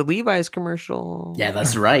already has a Levi's commercial. Yeah,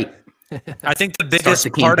 that's right. I think the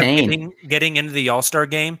biggest part of getting into the All-Star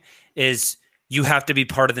game is you have to be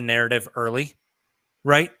part of the narrative early,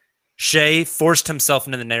 right? Shea forced himself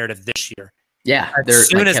into the narrative this year. Yeah. As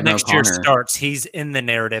soon as next year starts, he's in the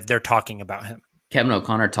narrative. They're talking about him. Kevin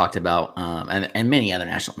O'Connor talked about, and many other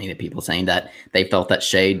national media people saying that they felt that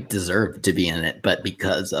Shea deserved to be in it, but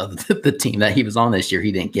because of the team that he was on this year,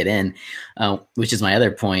 he didn't get in, which is my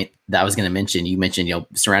other point that I was going to mention. You mentioned,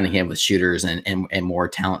 surrounding him with shooters and more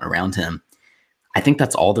talent around him. I think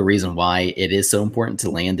that's all the reason why it is so important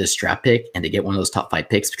to land this draft pick and to get one of those top 5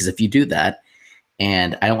 picks, because if you do that,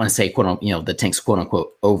 and I don't want to say, quote unquote, the tank's quote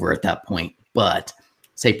unquote over at that point, but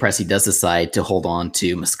say Presti does decide to hold on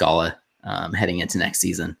to Muscala heading into next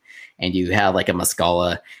season, and you have like a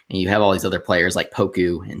Muscala, and you have all these other players like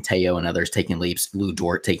Poku and Teo and others taking leaps, Lou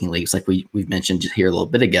Dort taking leaps, like we've mentioned here a little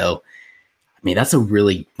bit ago. I mean, that's a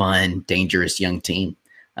really fun, dangerous young team,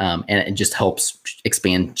 and it just helps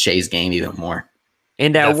expand Shea's game even more.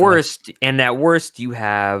 And at worst, you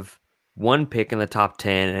have one pick in the top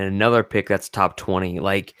 10 and another pick that's top 20.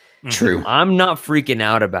 Like, true. I'm not freaking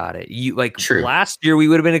out about it. Last year we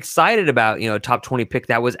would have been excited about, top 20 pick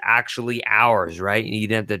that was actually ours, right? You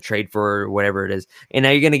didn't have to trade for whatever it is. And now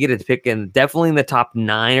you're going to get a pick in definitely in the top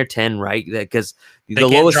 9 or 10, right? Because the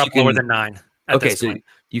lowest drop lower than 9. Okay, so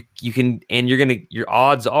you can, and your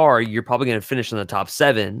odds are you're probably going to finish in the top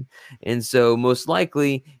 7. And so most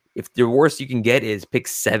likely, if the worst you can get is pick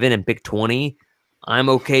 7 and pick 20, I'm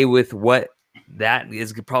okay with what that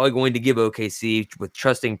is probably going to give OKC with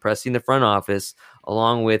trusting Presti in the front office,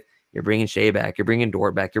 along with you're bringing Shea back, you're bringing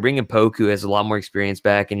Dort back, you're bringing Poku, who has a lot more experience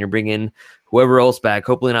back, and you're bringing whoever else back.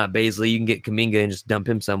 Hopefully not Baisley. You can get Kuminga and just dump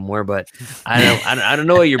him somewhere, but I don't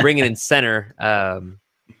know what you're bringing in center.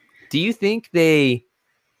 Do you think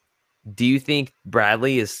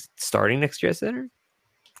Bradley is starting next year at center?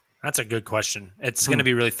 That's a good question. It's going to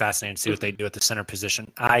be really fascinating to see what they do at the center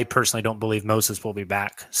position. I personally don't believe Moses will be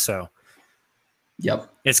back. So,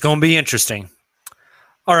 it's going to be interesting.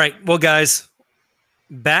 All right. Well, guys,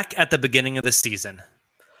 back at the beginning of the season,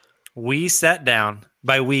 we sat down.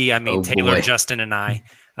 By we, I mean Taylor, Justin, and I.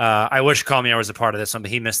 I wish Calmier was a part of this one,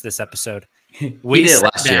 but he missed this episode. We did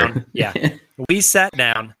last year. Yeah. We sat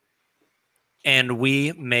down and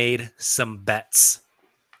we made some bets.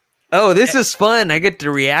 Oh, this is fun. I get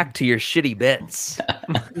to react to your shitty bets.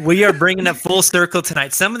 We are bringing it full circle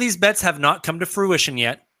tonight. Some of these bets have not come to fruition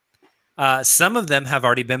yet. Some of them have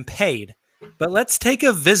already been paid. But let's take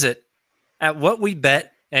a visit at what we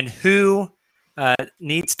bet and who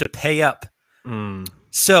needs to pay up.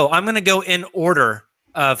 So I'm going to go in order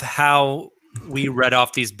of how we read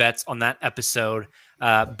off these bets on that episode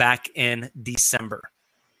back in December.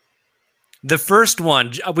 The first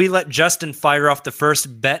one, we let Justin fire off the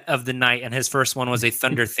first bet of the night, and his first one was a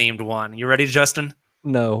Thunder-themed one. You ready, Justin?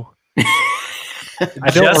 No. I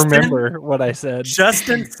don't remember what I said.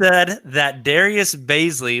 Justin said that Darius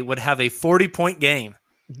Baisley would have a 40-point game.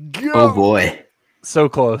 Oh, boy. So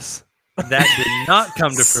close. That did not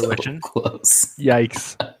come to fruition. Close.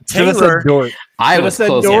 Yikes. Taylor, I was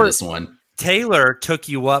close on this one. Taylor took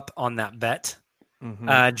you up on that bet.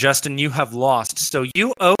 Justin, you have lost. So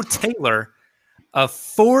you owe Taylor a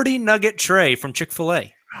 40 nugget tray from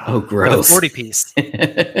Chick-fil-A. Oh, gross. 40 piece.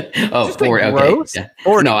 Oh, 40. Okay. Yeah.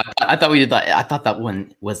 40. No, I thought we did that. I thought that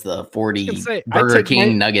one was the 40 Burger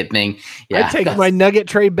King nugget thing. Yeah. I take my nugget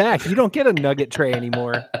tray back. You don't get a nugget tray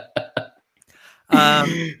anymore.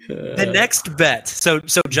 The next bet. So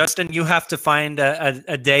Justin, you have to find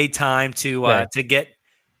a day time to get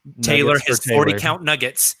Taylor his 40 count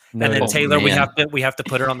nuggets, and then Taylor we have to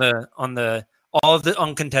put it on the all of the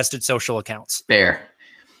uncontested social accounts. Fair.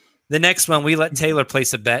 The next one, we let Taylor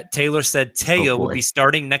place a bet. Taylor said Teo will be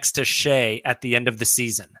starting next to Shea at the end of the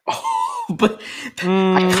season. But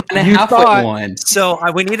I kind of halfway won. So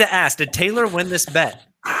we need to ask, did Taylor win this bet?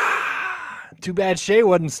 Too bad Shea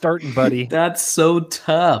wasn't starting, buddy. That's so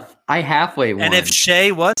tough. I halfway won. And if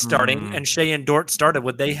Shea was starting and Shea and Dort started,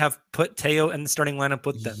 would they have put Teo in the starting lineup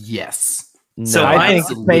with them? Yes. So I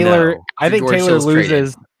think Taylor. I think Taylor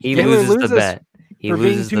loses. He loses the bet. He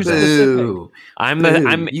loses the bet. I'm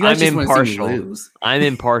impartial. I'm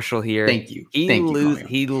impartial here. Thank you.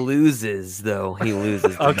 He loses though. He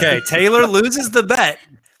loses. Okay, Taylor loses the bet.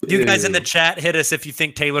 You guys in the chat hit us if you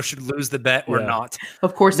think Taylor should lose the bet or not.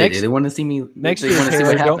 Of course they do. They want to see me. Next they year, want to see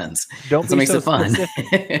Taylor, what happens. Don't so be makes so it fun.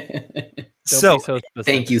 So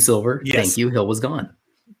thank you, Silver. Yes. Thank you. Hill was gone.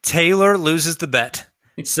 Taylor loses the bet.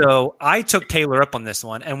 So I took Taylor up on this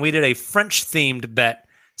one, and we did a French-themed bet.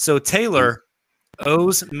 So Taylor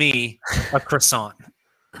owes me a croissant.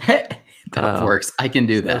 That works. I can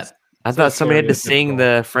do that. I thought somebody had to sing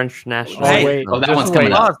the French national. Hey, that one's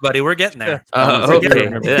coming up, buddy. We're getting there.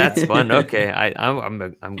 Okay, that's fun. Okay,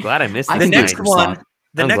 I'm glad I missed the next one.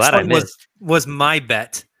 The next one was my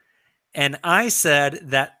bet, and I said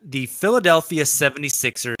that the Philadelphia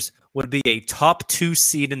 76ers would be a top 2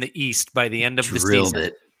 seed in the East by the end of the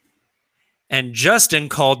season. And Justin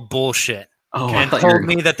called bullshit and told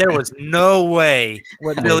me that there was no way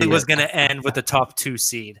Philly was going to end with the top 2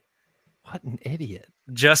 seed. What an idiot.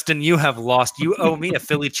 Justin, you have lost. You owe me a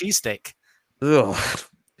Philly cheesesteak. Ugh.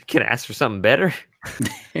 Can I ask for something better?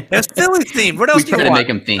 That's Philly themed. What else do you want? To make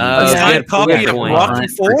them themed. Signed copy of Rocky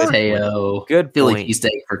IV? Good Philly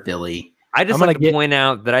cheesesteak for Philly. I just like to point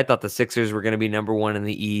out that I thought the Sixers were going to be number 1 in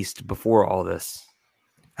the East before all this.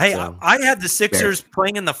 Hey, I had the Sixers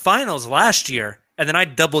playing in the finals last year, and then I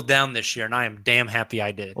doubled down this year, and I am damn happy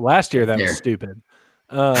I did. Last year, that was stupid.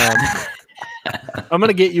 I'm going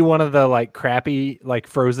to get you one of the crappy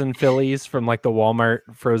frozen Phillies from the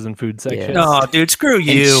Walmart frozen food section. No, dude, screw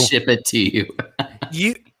you. And ship it to you.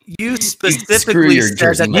 You specifically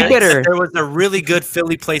said that there was a really good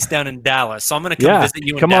Philly place down in Dallas, so I'm going to come visit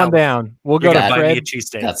you in Dallas. Come on down. We'll go to Fred's.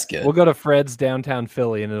 That's good. We'll go to Fred's downtown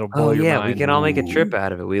Philly, and it'll blow your mind. We can all make a trip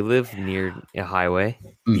out of it. We live near a highway.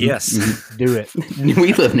 Mm-hmm. Yes. Mm-hmm. Do it.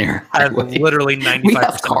 We live near a highway. Literally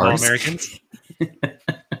 95% of all Americans.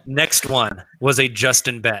 Next one was a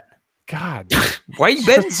Justin bet. God, why are you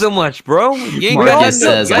betting so much, bro? You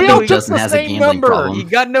Justin has a gambling problem. You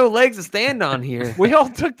got no legs to stand on here. We all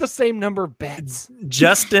took the same number of bets.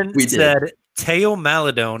 Justin said Teo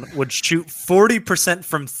Maledon would shoot 40%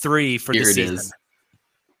 from 3 for the season.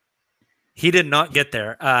 He did not get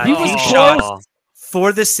there. He shot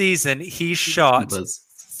for the season. He shot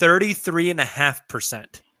 33.5%.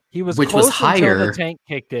 He was which close was higher. Until the tank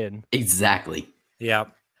kicked in. Exactly. Yeah.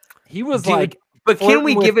 He was but can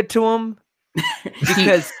we give it to him?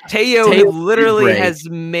 Because Teo literally has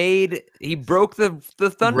he broke the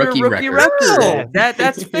Thunder rookie record.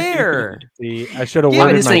 That's fair. See, I should have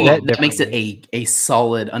worded my bet. That makes it a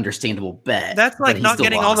solid, understandable bet. That's like not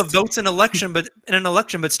getting all the votes in an election,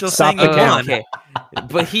 but still saying he won. Okay.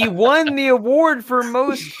 But he won the award for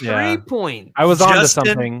most 3 points. I was on to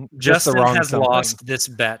something. Justin has lost this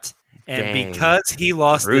bet, and because he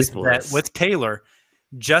lost this bet with Taylor,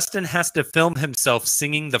 Justin has to film himself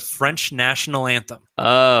singing the French national anthem.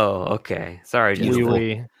 Oh, okay. Sorry,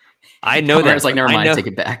 Justin. I know that. that. It's like, never mind, take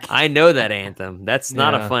it back. I know that anthem. That's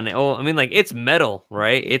not a fun. Oh, I mean, it's metal,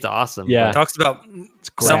 right? It's awesome. Yeah, it talks about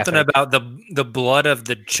something about the blood of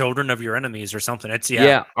the children of your enemies or something. It's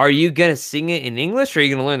yeah. Are you gonna sing it in English, or are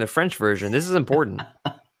you gonna learn the French version? This is important.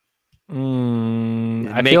 I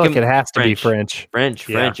feel like it has to be French. French.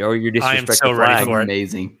 Or you're disrespecting I am so ready for it.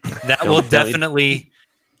 Amazing. That will definitely.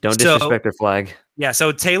 Don't disrespect their flag. Yeah,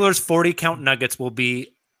 so Taylor's 40 count nuggets will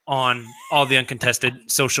be on all the uncontested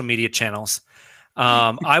social media channels.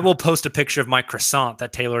 I will post a picture of my croissant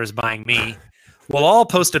that Taylor is buying me. We'll all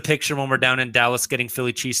post a picture when we're down in Dallas getting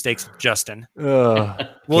Philly cheesesteaks with Justin. We'll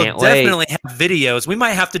definitely have videos. We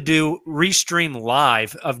might have to do restream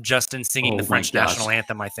live of Justin singing the French national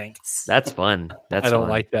anthem, I think. That's fun. I don't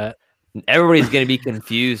like that. Everybody's going to be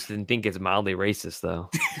confused and think it's mildly racist, though.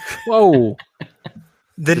 Whoa.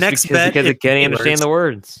 The next bet because it can't understand the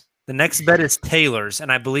words. The next bet is Taylor's,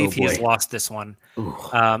 and I believe he has lost this one.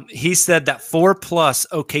 He said that 4+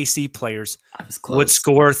 OKC players would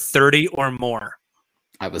score 30 or more.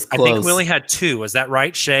 I was close. I think we only had 2. Is that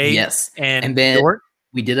right, Shea? Yes. And then Dort?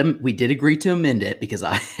 We did agree to amend it because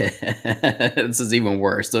this is even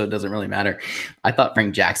worse, so it doesn't really matter. I thought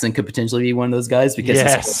Frank Jackson could potentially be one of those guys because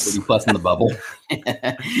he's 30 plus in the bubble.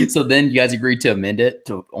 So then you guys agreed to amend it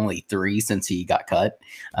to only 3 since he got cut,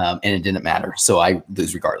 and it didn't matter. So I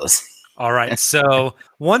lose regardless. All right. So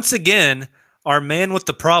once again, our man with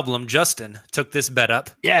the problem, Justin, took this bet up.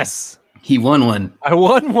 Yes. He won one. I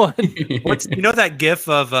won one. You know that gif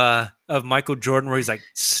of Michael Jordan where he's like,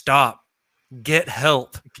 "Stop, get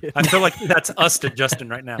help." I feel like that's us to Justin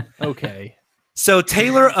right now. Okay. So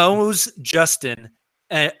Taylor owes Justin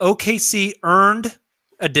an OKC earned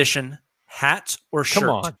edition hat or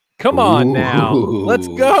shirt. Come on now. Let's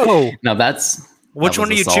go. Now which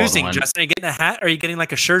one are you choosing, one. Justin? Are you getting a hat or are you getting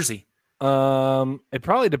like a jersey? It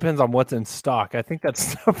probably depends on what's in stock. I think that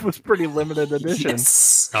stuff was pretty limited edition.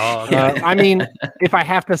 Yes. Oh, okay. I mean, if I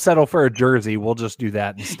have to settle for a jersey, we'll just do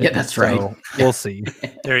that instead. Yeah, that's right. So we'll see.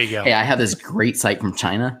 There you go. Hey, I have this great site from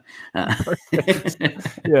China.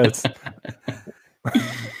 Yes.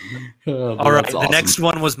 All right. The next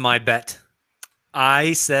one was my bet.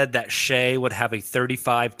 I said that Shea would have a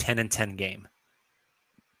 35, 10, and 10 game.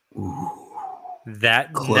 Ooh.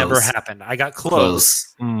 That Close. never happened. I got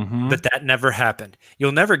close, but that never happened.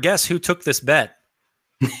 You'll never guess who took this bet.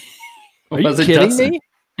 Are you kidding Justin? me?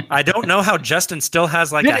 I don't know how Justin still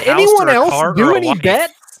has like Did a house anyone or a else car do or a any wife.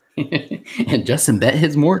 bets? And Justin bet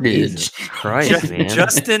his mortgage. Christ, man.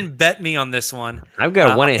 Justin bet me on this one. I've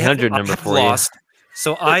got a 1-800 I number have for lost,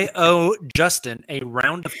 so I owe Justin a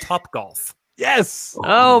round of Top Golf. Yes.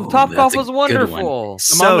 Oh, Top Golf that's a was good wonderful. I'm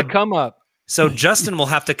So, on the come up. so Justin will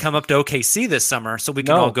have to come up to OKC this summer so we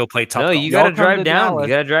can No. all go play Top No, Golf. you got to Y'all come drive to down. Dallas. You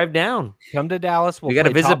got to drive down. Come to Dallas. We got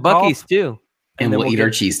to play visit Top Bucky's Golf, too. And then we'll we'll eat get- our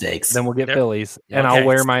cheesesteaks. Then we'll get There- Phillies, and Okay. I'll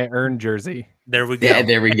wear my earned jersey. There we go. Yeah,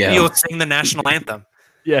 there we And go. You'll sing the national anthem.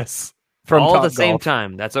 Yes. From All at Top the same Golf.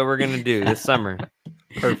 time. That's what we're going to do this summer.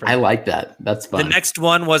 Perfect. I like that. That's fun. The next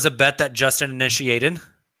one was a bet that Justin initiated.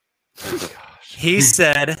 He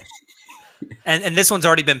said, and this one's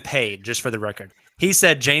already been paid, just for the record. He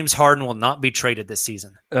said James Harden will not be traded this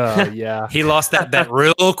season. Yeah. He lost that bet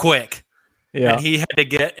real quick. Yeah. And he had to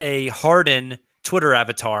get a Harden Twitter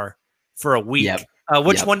avatar for a week. Yep.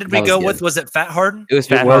 Which Yep, one did that we was go good. with? Was it Fat Harden? It was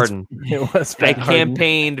Fat was- Harden. It was I Fat Harden.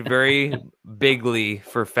 campaigned very bigly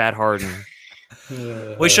for Fat Harden.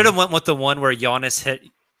 We should have went with the one where Giannis hit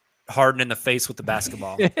Harden in the face with the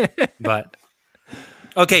basketball. But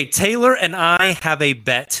okay, Taylor and I have a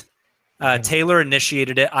bet. Taylor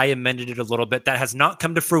initiated it. I amended it a little bit. That has not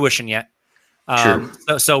come to fruition yet.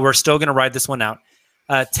 So we're still going to ride this one out.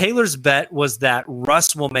 Taylor's bet was that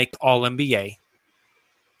Russ will make All NBA.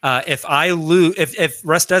 If I lose, if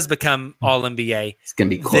Russ does become All NBA, it's gonna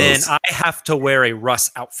be then close. I have to wear a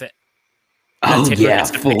Russ outfit. Oh Taylor yeah, gets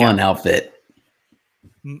to pick full on out. outfit.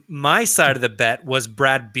 My side of the bet was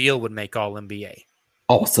Brad Beal would make All NBA.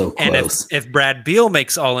 Also And close. if Brad Beal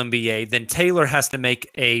makes All NBA, then Taylor has to make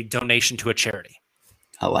a donation to a charity.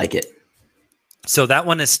 I like it. So that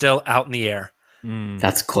one is still out in the air.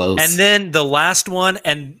 That's close. And then the last one,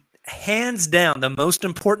 and hands down, the most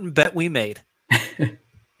important bet we made,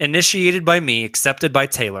 initiated by me, accepted by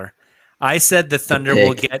Taylor. I said the Thunder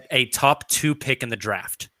will get a top 2 pick in the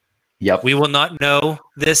draft. Yep. We will not know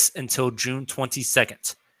this until June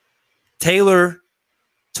 22nd. Taylor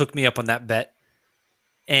took me up on that bet.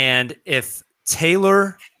 And if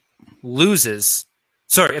Taylor loses,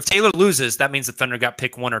 that means the Thunder got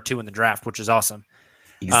pick 1 or 2 in the draft, which is awesome.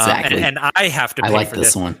 Exactly. And I have to pay I like for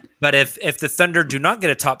this one. But if the Thunder do not get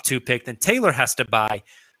a top 2 pick, then Taylor has to buy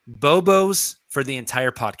Bobos for the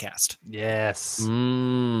entire podcast. Yes.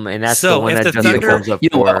 And that's So the one if that the Justin Thunder- comes up You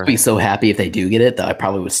know what? for. I'll be so happy if they do get it that I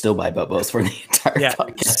probably would still buy Bobos for the entire Yeah.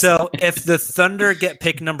 podcast. So if the Thunder get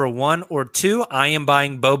pick number 1 or 2, I am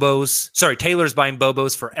buying Bobos. Sorry, Taylor's buying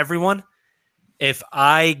Bobos for everyone. If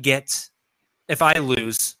I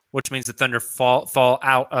lose, which means the Thunder fall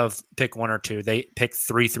out of pick 1 or 2, they pick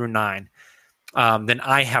 3 through 9. Then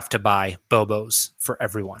I have to buy Bobos for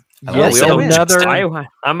everyone. Yes, we all win. another.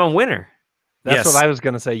 I'm a winner. That's Yes. what I was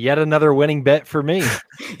going to say. Yet another winning bet for me.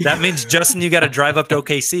 That means, Justin, you got to drive up to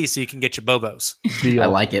OKC so you can get your Bobos. I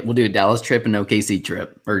like it. We'll do a Dallas trip and OKC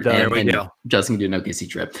trip. There we go. Justin can do an OKC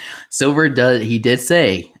trip. Silver did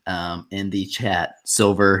say in the chat,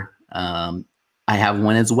 Silver, I have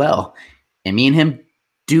one as well. And me and him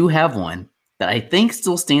do have one that I think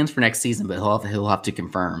still stands for next season, but he'll have to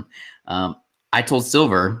confirm. I told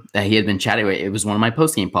Silver that he had been chatting with, it was one of my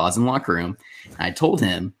post-game pods in the locker room. And I told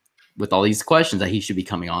him with all these questions that he should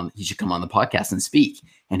come on the podcast and speak.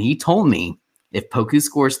 And he told me if Poku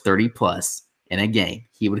scores 30 plus in a game,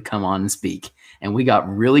 he would come on and speak. And we got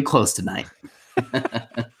really close tonight.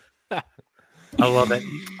 I love it.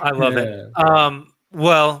 I love it.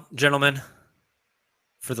 Well, gentlemen,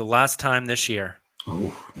 for the last time this year,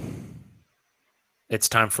 it's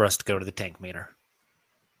time for us to go to the tank meter.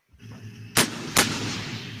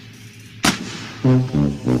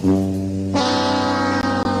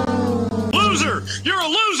 Loser! You're a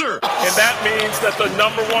loser! And that means that the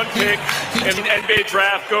number one pick in the NBA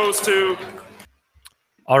draft goes to...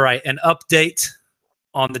 All right, an update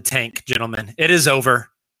on the tank, gentlemen. It is over.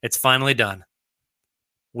 It's finally done.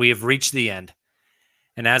 We have reached the end.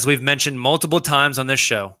 And as we've mentioned multiple times on this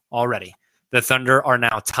show already, the Thunder are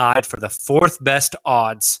now tied for the fourth best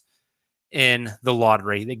odds in the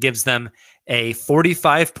lottery. That gives them a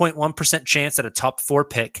 45.1% chance at a top 4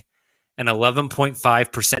 pick and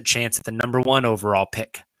 11.5% chance at the number 1 overall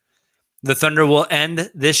pick. The Thunder will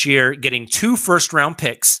end this year getting 2 first-round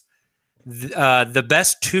picks, the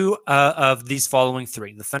best 2 of these following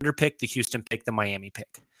 3. The Thunder pick, the Houston pick, the Miami pick.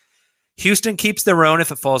 Houston keeps their own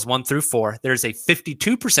if it falls 1 through 4. There's a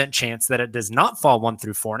 52% chance that it does not fall 1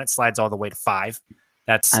 through 4 and it slides all the way to 5.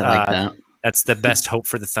 That's that's the best hope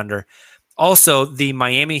for the Thunder. Also, the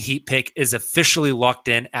Miami Heat pick is officially locked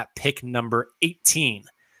in at pick number 18.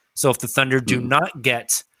 So if the Thunder do not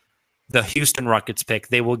get the Houston Rockets pick,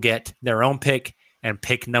 they will get their own pick and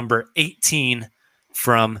pick number 18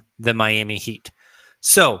 from the Miami Heat.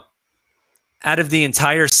 So out of the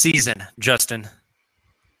entire season, Justin,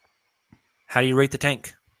 how do you rate the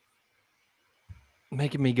tank?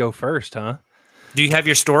 Making me go first, huh? Do you have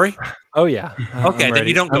your story? Oh, yeah. Okay, then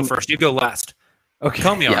you don't go first. You go last. Okay.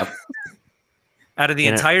 Tell me on. Out of the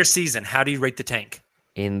entire season, how do you rate the tank?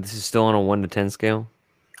 And this is still on a 1 to 10 scale?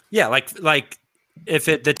 Yeah, like if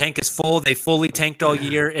the tank is full, they fully tanked all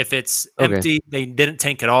year. If it's empty, they didn't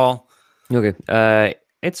tank at all. Okay.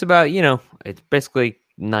 It's about, it's basically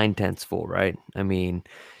 9/10 full, right? I mean,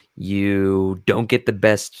 you don't get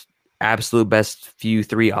the absolute best few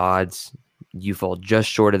 3 odds. You fall just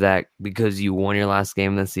short of that because you won your last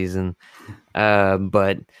game of the season.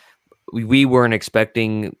 But we weren't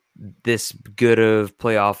expecting this good of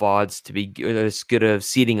playoff odds to be, or this good of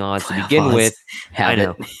seeding odds to begin with. I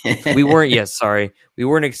know. We weren't, we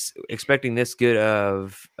weren't expecting this good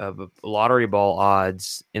of lottery ball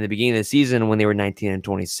odds in the beginning of the season when they were 19 and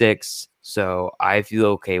 26. So I feel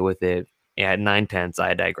okay with it. At 9/10,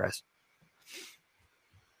 I digress.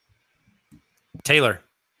 Taylor.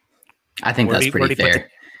 I think that's pretty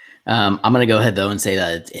fair. I'm going to go ahead, though, and say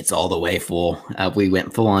that it's all the way full. We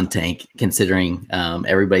went full on tank, considering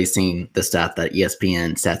everybody's seen the stat that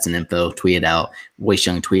ESPN Stats and Info tweeted out. Wace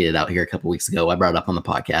Young tweeted out here a couple weeks ago. I brought it up on the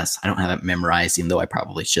podcast. I don't have it memorized, even though I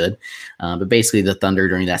probably should. But basically, the Thunder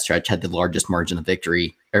during that stretch had the largest margin of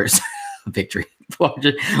victory,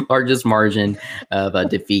 largest margin of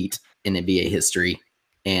defeat in NBA history.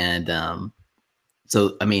 And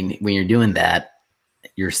so, I mean, when you're doing that,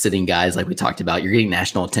 you're sitting guys like we talked about. You're getting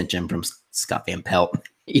national attention from Scott Van Pelt,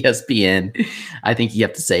 ESPN. I think you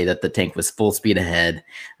have to say that the tank was full speed ahead,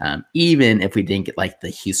 even if we didn't get like the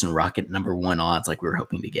Houston Rocket number 1 odds like we were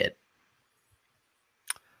hoping to get.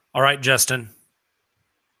 All right, Justin.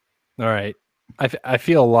 All right. I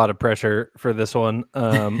feel a lot of pressure for this one.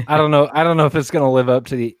 I don't know if it's going to live up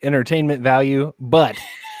to the entertainment value, but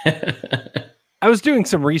I was doing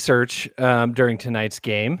some research during tonight's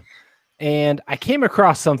game. And I came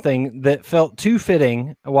across something that felt too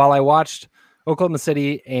fitting while I watched Oklahoma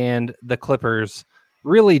City and the Clippers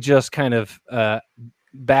really just kind of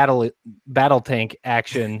battle tank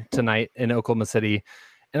action tonight in Oklahoma City.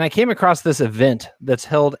 And I came across this event that's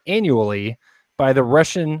held annually by the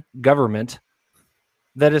Russian government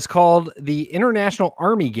that is called the International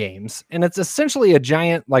Army Games. And it's essentially a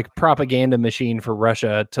giant like propaganda machine for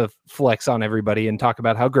Russia to flex on everybody and talk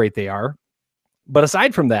about how great they are. But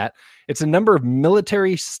aside from that, it's a number of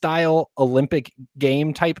military style Olympic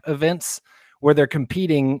game type events where they're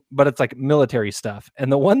competing, but it's like military stuff.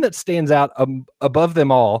 And the one that stands out above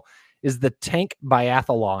them all is the tank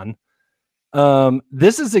biathlon.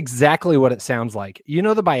 This is exactly what it sounds like. You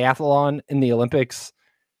know, the biathlon in the Olympics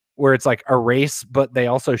where it's like a race, but they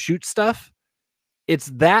also shoot stuff. It's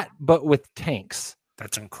that, but with tanks.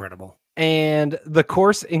 That's incredible. And the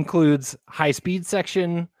course includes high speed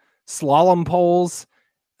section, slalom poles,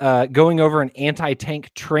 going over an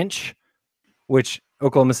anti-tank trench, which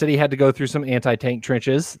Oklahoma City had to go through some anti-tank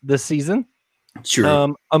trenches this season.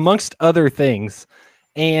 Sure. Amongst other things.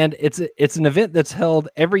 And it's an event that's held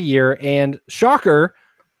every year, and shocker,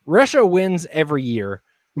 Russia wins every year.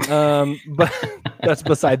 But that's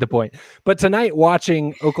beside the point. But tonight,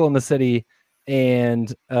 watching Oklahoma City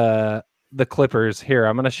and the Clippers here,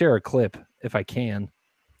 I'm going to share a clip if I can.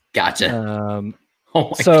 Gotcha. Oh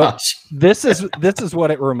my so gosh. this is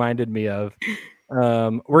what it reminded me of.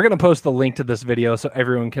 We're gonna post the link to this video so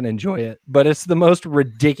everyone can enjoy it, but it's the most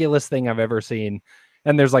ridiculous thing I've ever seen.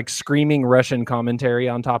 And there's like screaming Russian commentary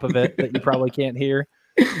on top of it that you probably can't hear.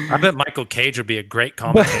 I bet Michael Cage would be a great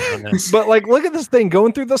commentator on this. But like, look at this thing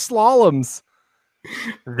going through the slaloms.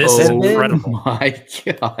 This is incredible. My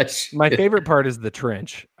gosh. My favorite part is the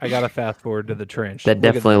trench. I gotta fast forward to the trench. That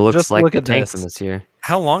definitely looks like the tank this. from this year.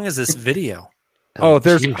 How long is this video? Oh,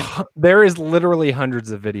 there is literally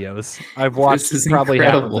hundreds of videos. I've watched This is probably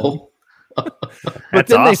incredible. half of them. But That's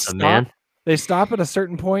then awesome, man. They stop at a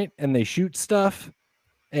certain point and they shoot stuff.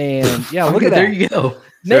 And yeah, look Okay, at that. there you go.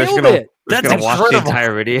 Nailed it. That's That's gonna watch the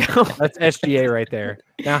entire video. That's SGA right there.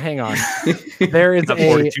 Now hang on. There is About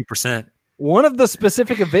a 42%. one of the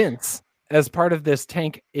specific events as part of this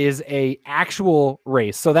tank is a actual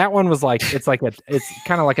race. So that one was like it's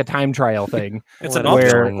kind of like a time trial thing. It's an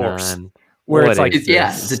where- obstacle course. Where What it's like is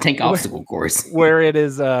It's a tank obstacle course. where it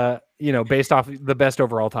is based off the best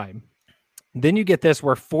overall time. Then you get this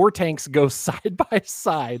where 4 tanks go side by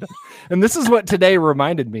side. And this is what today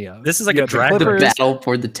reminded me of. This is like You a got drag The Clippers, battle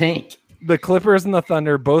for the tank. the Clippers and the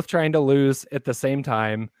Thunder both trying to lose at the same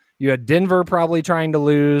time. You had Denver probably trying to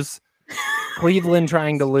lose, Cleveland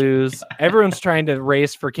trying to lose. Everyone's trying to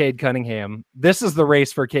race for Cade Cunningham. This is the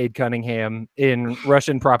race for Cade Cunningham in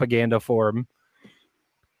Russian propaganda form.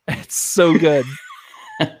 It's so good.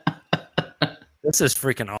 This is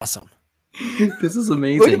freaking awesome. This is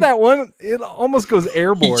amazing. Look at that one. It almost goes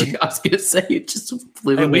airborne. I was going to say, it just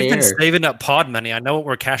flew Hey, in the we've been air. saving up pod money. I know what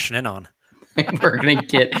we're cashing in on. We're going to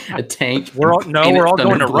get a tank. We're all paint it going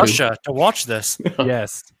thunder to blue. Russia to watch this.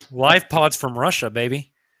 Yes. Live pods from Russia,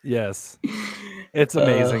 baby. Yes. It's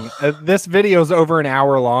amazing. This video is over an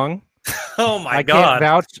hour long. Oh my I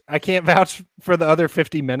god. can't vouch for the other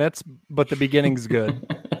 50 minutes, but the beginning's good.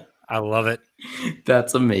 I love it.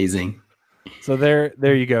 That's amazing. So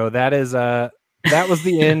there you go. That was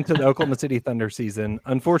the end to the Oklahoma City Thunder season.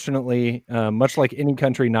 Unfortunately, much like any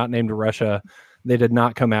country not named Russia, they did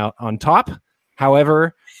not come out on top.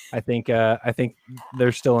 However, I think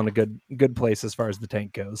they're still in a good place as far as the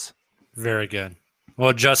tank goes. Very good.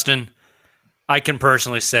 Well, Justin, I can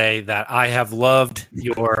personally say that I have loved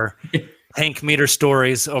your tank meter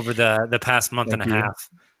stories over the past month and a half.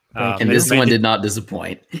 And this one did not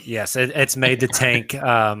disappoint. Yes, it's made the tank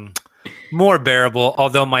more bearable,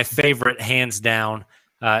 although my favorite, hands down,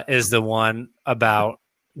 is the one about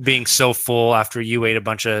being so full after you ate a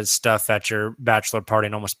bunch of stuff at your bachelor party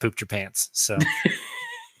and almost pooped your pants. So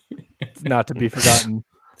It's not to be forgotten.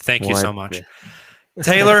 thank you so much.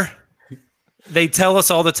 Taylor, they tell us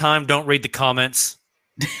all the time, don't read the comments.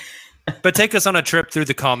 But take us on a trip through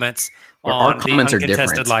the comments Our on comments the are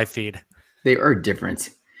Uncontested different. live feed. They are different.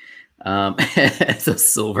 So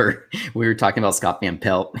Silver, we were talking about Scott Van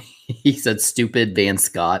Pelt. He said stupid Van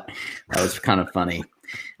Scott. That was kind of funny.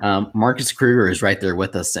 Marcus Kruger is right there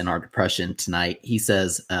with us in our depression tonight. He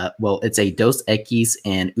says, well, it's a Dos Equis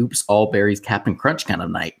and Oops All Berries Captain Crunch kind of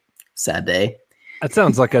night. Sad day. That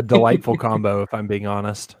sounds like a delightful combo, if I'm being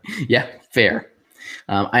honest. Yeah, fair.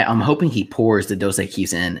 I'm hoping he pours the Dos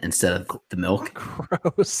Equis in instead of the milk.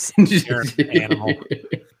 Gross. You're an animal.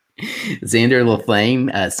 Xander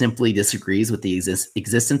LaFlame simply disagrees with the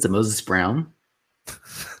existence of Moses Brown.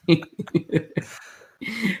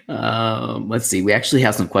 Let's see. We actually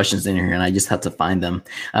have some questions in here, and I just have to find them.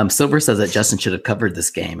 Silver says that Justin should have covered this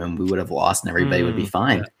game, and we would have lost, and everybody would be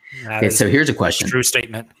fine. That Okay, is so here's a question. True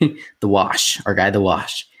statement. The Wash, our guy, The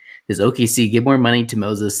Wash. Does OKC give more money to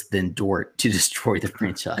Moses than Dort to destroy the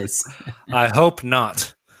franchise? I hope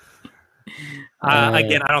not.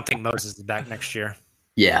 Again, I don't think Moses is back next year.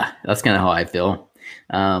 Yeah, that's kind of how I feel.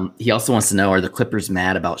 He also wants to know, are the Clippers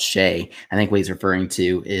mad about Shea? I think what he's referring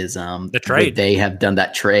to is the trade. would they have done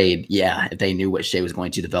that trade. Yeah, if they knew what Shea was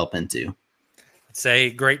going to develop into. It's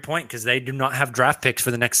a great point because they do not have draft picks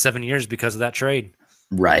for the next 7 years because of that trade.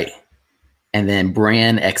 Right. And then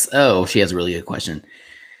Bran XO, she has a really good question.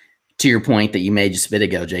 To your point that you made just a bit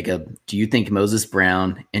ago, Jacob, do you think Moses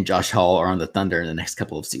Brown and Josh Hall are on the Thunder in the next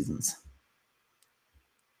couple of seasons?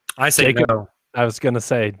 I say Jacob, no. I was going to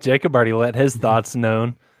say, Jacob already let his thoughts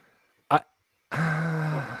known. I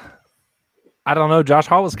don't know. Josh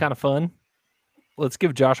Hall was kind of fun. Let's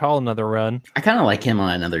give Josh Hall another run. I kind of like him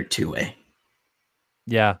on another two-way.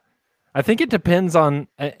 Yeah. I think it depends on,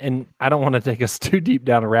 and I don't want to take us too deep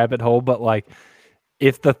down a rabbit hole, but like,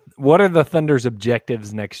 what are the Thunder's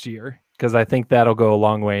objectives next year? Because I think that'll go a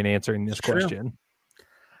long way in answering this question.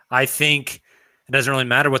 I think it doesn't really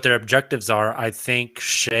matter what their objectives are. I think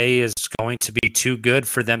Shea is going to be too good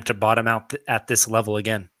for them to bottom out at this level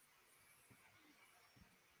again.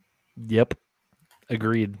 Yep.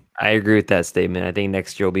 Agreed. I agree with that statement. I think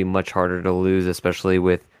next year will be much harder to lose, especially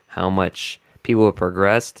with how much people have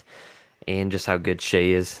progressed and just how good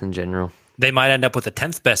Shea is in general. They might end up with the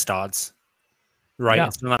 10th best odds, right? Yeah.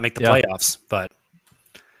 Still not make the playoffs, but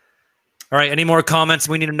all right. Any more comments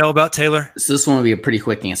we need to know about Taylor? So this one will be a pretty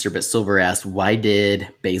quick answer, but Silver asked, why did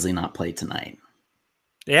Bazley not play tonight?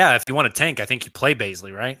 Yeah, if you want to tank, I think you play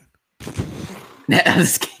Bazley, right?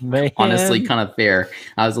 That's honestly kind of fair.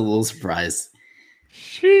 I was a little surprised.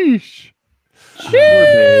 Sheesh.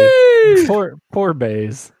 Poor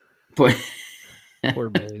Baze. Poor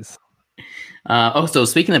Baze. So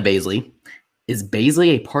speaking of Bazley, is Bazley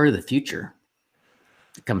a part of the future?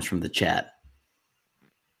 It comes from the chat.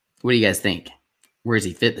 What do you guys think? Where does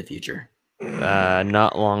he fit in the future?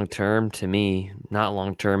 Not long term to me. Not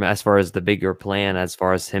long term as far as the bigger plan, as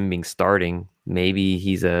far as him being starting. Maybe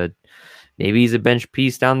he's a bench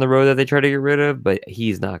piece down the road that they try to get rid of, but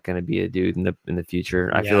he's not going to be a dude in the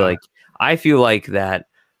future. I feel like that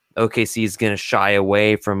OKC is going to shy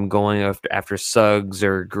away from going after Suggs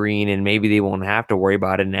or Green, and maybe they won't have to worry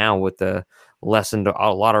about it now with the lessened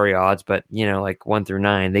lottery odds. But like 1 through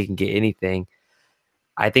 9, they can get anything.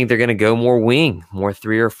 I think they're going to go more wing, more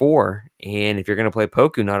 3 or 4. And if you're going to play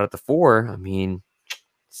Poku not at the 4, I mean,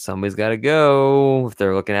 somebody's got to go. If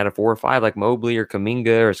they're looking at a 4 or 5 like Mobley or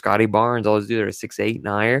Kuminga or Scotty Barnes, all those dudes are 6'8" and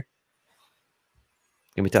higher.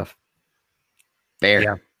 Gonna be tough. Fair.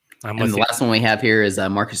 Yeah, and the last one we have here is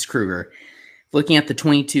Marcus Kruger. Looking at the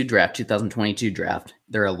 2022 draft,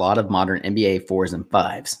 there are a lot of modern NBA 4s and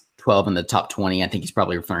 5s. 12 in the top 20. I think he's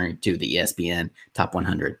probably referring to the ESPN top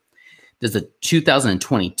 100. Does the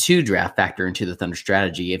 2022 draft factor into the Thunder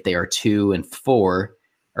strategy if they are 2 and 4,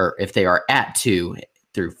 or if they are at 2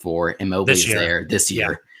 through 4 and Mobley's there this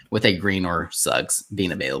year with a Green or Suggs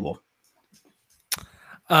being available?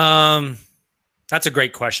 That's a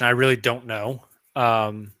great question. I really don't know.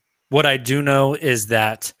 What I do know is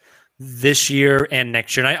that this year and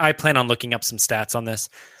next year, and I plan on looking up some stats on this,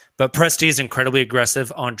 but Presti is incredibly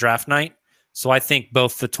aggressive on draft night. So I think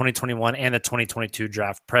both the 2021 and the 2022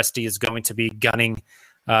 draft, Presti is going to be gunning,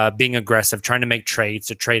 being aggressive, trying to make trades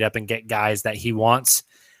to trade up and get guys that he wants.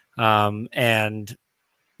 And,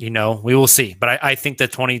 we will see. But I think the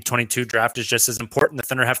 2022 draft is just as important. The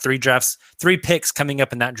Thunder have 3 picks coming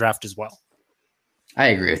up in that draft as well. I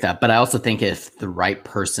agree with that. But I also think if the right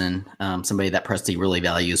person, somebody that Presti really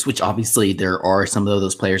values, which obviously there are some of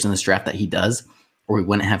those players in this draft that he does, or we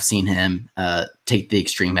wouldn't have seen him take the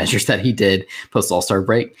extreme measures that he did post All-Star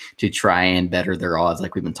break to try and better their odds,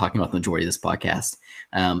 like we've been talking about the majority of this podcast.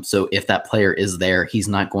 So if that player is there, he's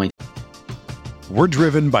not going to. We're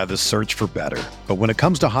driven by the search for better. But when it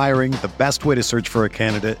comes to hiring, the best way to search for a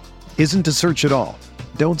candidate isn't to search at all.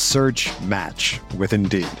 Don't search, match with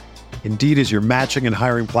Indeed. Indeed is your matching and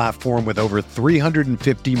hiring platform with over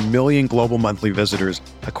 350 million global monthly visitors,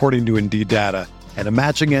 according to Indeed data, and a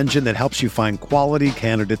matching engine that helps you find quality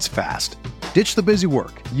candidates fast. Ditch the busy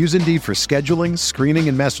work. Use Indeed for scheduling, screening,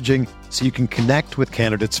 and messaging so you can connect with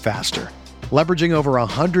candidates faster. Leveraging over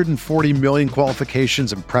 140 million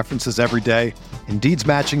qualifications and preferences every day, Indeed's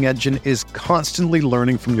matching engine is constantly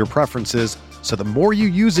learning from your preferences, so the more you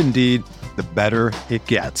use Indeed, the better it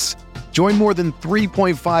gets. Join more than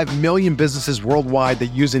 3.5 million businesses worldwide that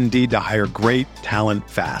use Indeed to hire great talent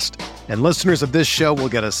fast. And listeners of this show will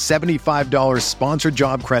get a $75 sponsored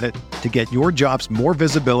job credit to get your jobs more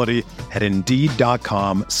visibility at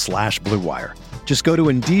Indeed.com/Blue Wire. Just go to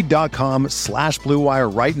Indeed.com/Blue Wire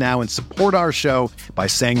right now and support our show by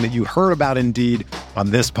saying that you heard about Indeed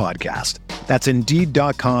on this podcast. That's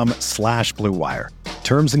Indeed.com/Blue Wire.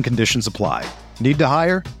 Terms and conditions apply. Need to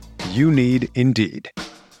hire? You need Indeed.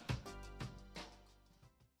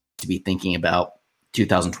 To be thinking about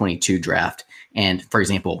 2022 draft. And for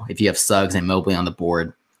example, if you have Suggs and Mobley on the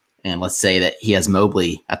board, and let's say that he has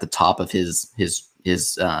Mobley at the top of his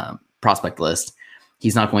prospect list,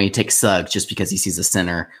 he's not going to take Suggs just because he sees a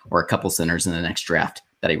center or a couple centers in the next draft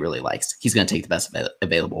that he really likes. He's going to take the best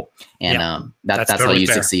available. And that's totally how you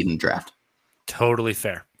succeed in the draft. Totally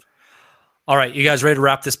fair. All right, you guys ready to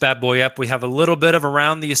wrap this bad boy up? We have a little bit of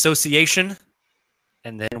Around the Association,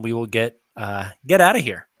 and then we will get out of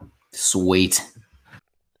here. Sweet.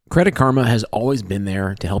 Credit Karma has always been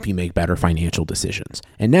there to help you make better financial decisions.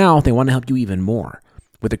 And now they want to help you even more.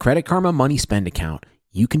 With the Credit Karma Money Spend account,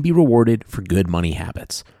 you can be rewarded for good money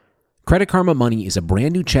habits. Credit Karma Money is a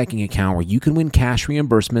brand new checking account where you can win cash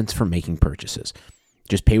reimbursements for making purchases.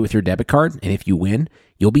 Just pay with your debit card, and if you win,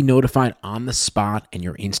 you'll be notified on the spot, and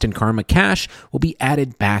your Instant Karma cash will be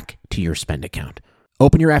added back to your spend account.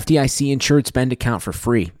 Open your FDIC insured spend account for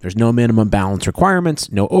free. There's no minimum balance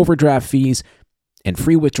requirements, no overdraft fees, and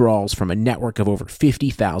free withdrawals from a network of over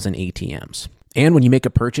 50,000 ATMs. And when you make a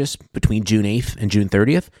purchase between June 8th and June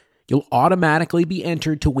 30th, you'll automatically be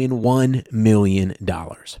entered to win $1 million.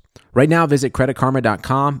 Right now, visit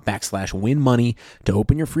creditkarma.com/winmoney to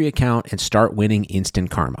open your free account and start winning instant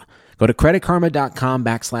karma. Go to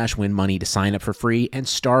creditkarma.com/winmoney to sign up for free and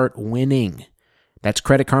start winning. That's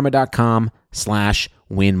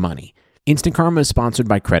creditkarma.com/winmoney. Instant Karma is sponsored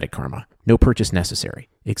by Credit Karma. No purchase necessary.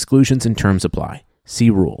 Exclusions and terms apply.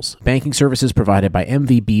 See rules. Banking services provided by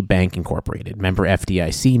MVB Bank Incorporated. Member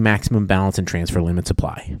FDIC. Maximum balance and transfer limits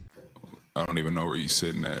apply. I don't even know where you're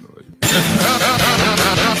sitting at.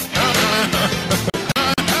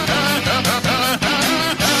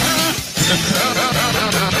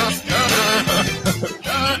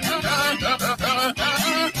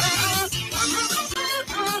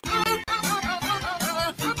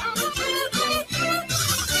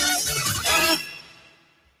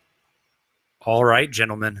 All right,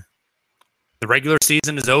 gentlemen. The regular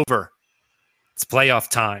season is over. It's playoff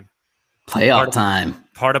time. Playoff time.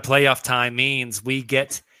 Part of playoff time means we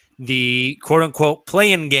get the quote-unquote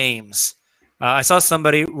play-in games. I saw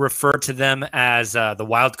somebody refer to them as the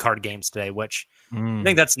wild card games today, which I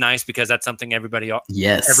think that's nice because that's something everybody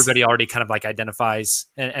already kind of like identifies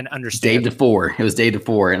and understands. Day to 4. It was day to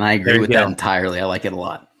 4, and I agree with that entirely. I like it a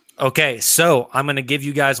lot. Okay, so I'm going to give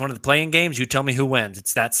you guys one of the play-in games. You tell me who wins.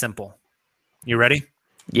 It's that simple. You ready?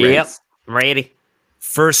 Yep, I'm ready.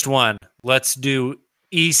 First one. Let's do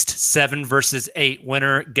East 7 versus 8.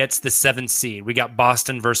 Winner gets the 7th seed. We got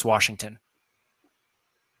Boston versus Washington.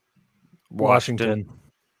 Washington.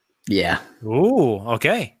 Yeah. Ooh,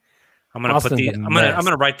 okay. I'm gonna put these. I'm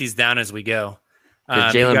gonna write these down as we go.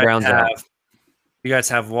 Jaylen Brown's out. You guys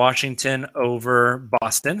have Washington over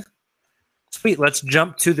Boston. Sweet. Let's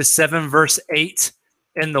jump to the 7 versus 8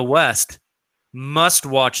 in the West.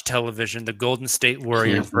 Must-watch television: the Golden State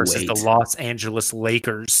Warriors versus the Los Angeles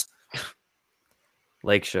Lakers.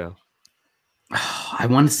 Lake Show. I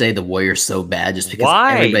want to say the Warriors so bad just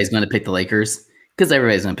because everybody's going to pick the Lakers. Because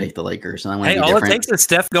everybody's going to pick the Lakers. And I all it takes is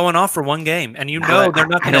Steph going off for one game. And they're not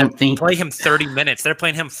going to play him 30 minutes. They're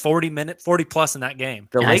playing him 40 plus in that game.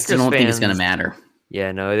 I still don't think it's going to matter.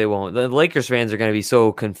 Yeah, no, they won't. The Lakers fans are going to be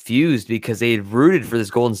so confused because they've rooted for this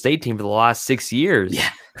Golden State team for the last 6 years. Yeah.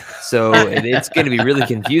 So it's going to be really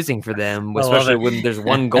confusing for them, especially when there's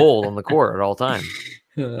one goal on the court at all times.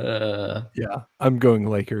 Yeah, I'm going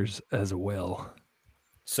Lakers as well.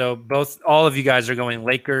 So all of you guys are going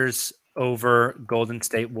Lakers over Golden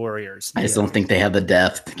State Warriors. I just don't think they have the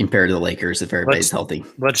depth compared to the Lakers if everybody's healthy.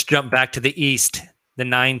 Let's jump back to the East, the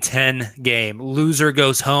 9-10 game. Loser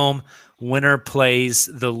goes home. Winner plays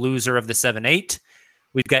the loser of the 7-8.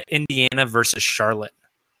 We've got Indiana versus Charlotte.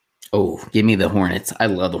 Oh, give me the Hornets. I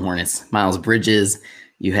love the Hornets. Miles Bridges.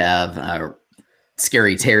 You have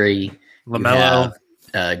Scary Terry. LaMelo.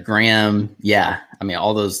 Graham. Yeah. I mean,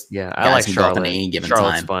 all those. Yeah, I like Charlotte. At any given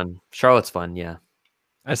Charlotte's time. fun. Charlotte's fun, yeah.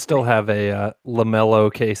 I still have a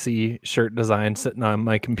LaMelo KC shirt design sitting on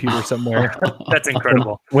my computer somewhere. That's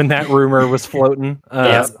incredible. When that rumor was floating.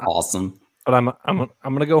 That's awesome. But I'm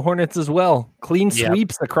gonna go Hornets as well. Clean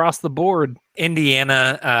sweeps across the board.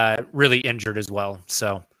 Indiana really injured as well.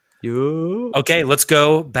 So okay, let's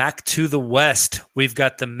go back to the West. We've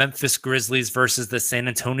got the Memphis Grizzlies versus the San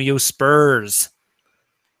Antonio Spurs.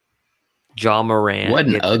 Ja Morant. What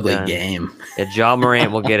an ugly game. Yeah, Ja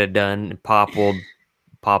Morant will get it done. Pop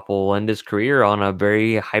will end his career on a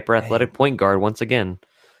very hyper athletic point guard once again.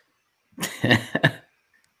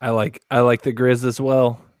 I like the Grizz as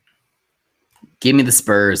well. Give me the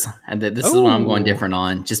Spurs. And this is what I'm going different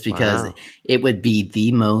on, just because it would be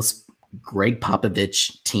the most Greg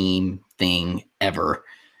Popovich team thing ever,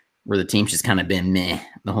 where the team's just kind of been meh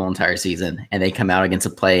the whole entire season, and they come out against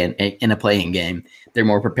in a playing game. They're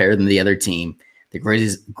more prepared than the other team. The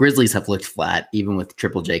Grizzlies have looked flat, even with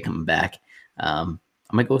Triple J coming back. I'm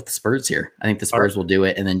gonna go with the Spurs here. I think the Spurs will do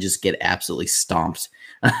it, and then just get absolutely stomped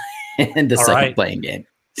in the second playing game.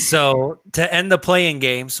 So to end the playing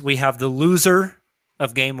games, we have the loser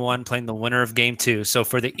of game 1 playing the winner of game 2. So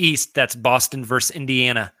for the East, that's Boston versus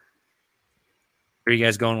Indiana. Who are you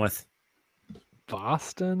guys going with?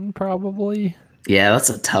 Boston, probably. Yeah, that's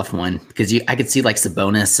a tough one because I could see like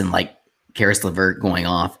Sabonis and like Karis LeVert going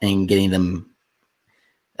off and getting them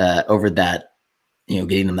over that,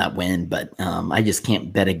 getting them that win. But I just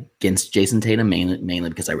can't bet against Jason Tatum mainly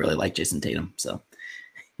because I really like Jason Tatum. So.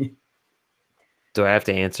 Do I have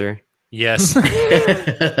to answer? Yes.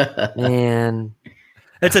 Man.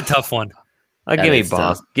 It's a tough one. Give me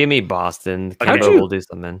Boston. Give me Boston. We'll do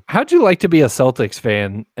something. How'd you like to be a Celtics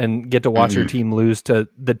fan and get to watch your team lose to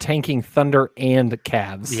the tanking Thunder and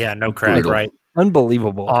Cavs? Yeah, no crap, right?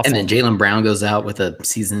 Unbelievable. And then Jaylen Brown goes out with a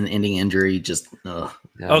season-ending injury. Just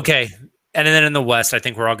Okay. And then in the West, I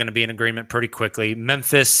think we're all going to be in agreement pretty quickly.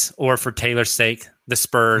 Memphis, or for Taylor's sake, the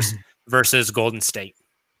Spurs versus Golden State.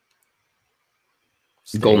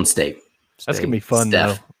 Golden State. That's going to be fun,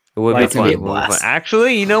 Steph. though. It would Like, be it's gonna be a fun. blast.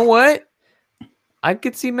 Actually, you know what? I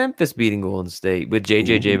could see Memphis beating Golden State with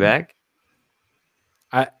JJJ back.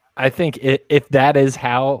 I think if that is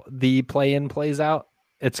how the play-in plays out,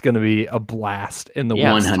 it's going to be a blast in the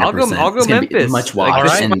Yeah, West. 100%. I'll go It's gonna be Memphis. much Like,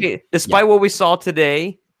 wider. despite what we saw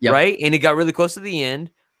today, Yep. right? And it got really close to the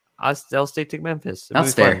end. I'll stay to Memphis. It'll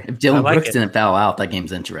That's be fun. fair. If Dylan like Brooks it. didn't foul out, that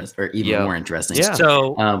game's interesting, or even more interesting. Yeah.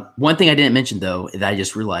 So One thing I didn't mention though that I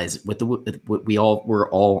just realized we're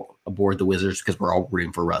all aboard the Wizards because we're all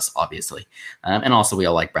rooting for Russ, obviously, and also we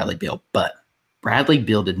all like Bradley Beal. But Bradley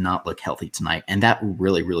Beal did not look healthy tonight, and that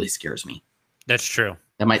really, really scares me. that's true.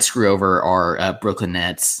 That might screw over our Brooklyn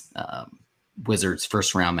Nets Wizards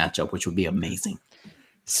first round matchup, which would be amazing.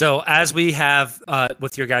 So as we have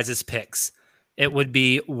with your guys' picks, it would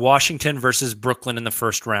be Washington versus Brooklyn in the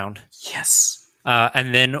first round. Yes.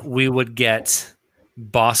 And then we would get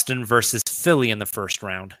Boston versus Philly in the first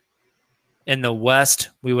round. In the West,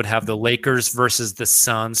 we would have the Lakers versus the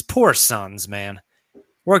Suns. Poor Suns, man.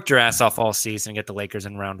 Worked your ass off all season and get the Lakers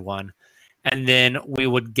in round one. And then we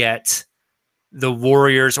would get the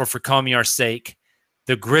Warriors, or for Kamiar's sake,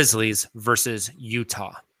 the Grizzlies versus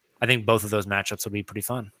Utah. I think both of those matchups will be pretty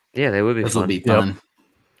fun. Yeah, they would be Those fun. will be fun. Yep.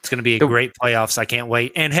 It's going to be a great playoffs. I can't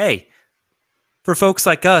wait. And hey, for folks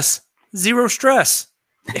like us, zero stress.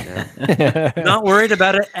 Not worried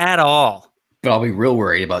about it at all. But I'll be real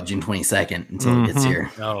worried about June 22nd until it gets here.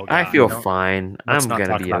 Oh, I God, feel don't- fine. let's I'm not gonna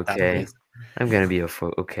talk be about that, okay. please. I'm gonna be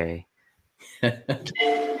okay.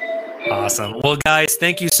 Awesome. Well, guys,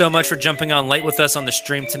 thank you so much for jumping on late with us on the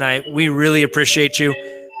stream tonight. We really appreciate you.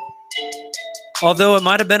 Although it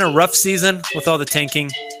might have been a rough season with all the tanking,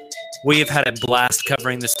 we have had a blast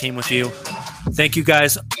covering this team with you. Thank you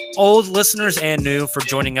guys, old listeners and new, for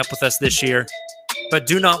joining up with us this year. But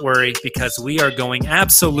do not worry, because we are going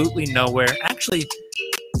absolutely nowhere. Actually,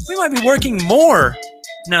 we might be working more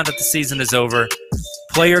now that the season is over.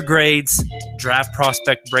 Player grades, draft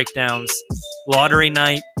prospect breakdowns, lottery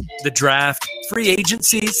night, the draft, free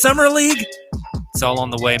agency, summer league. It's all on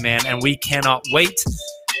the way, man, and we cannot wait.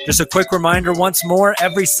 Just a quick reminder once more,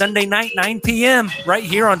 every Sunday night, 9 p.m., right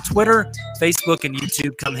here on Twitter, Facebook, and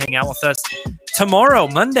YouTube. Come hang out with us. Tomorrow,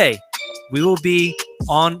 Monday, we will be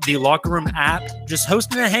on the Locker Room app, just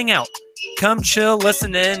hosting a hangout. Come chill,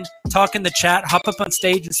 listen in, talk in the chat, hop up on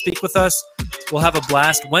stage and speak with us. We'll have a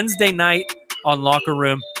blast. Wednesday night on Locker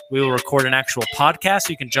Room, we will record an actual podcast so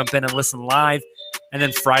you can jump in and listen live. And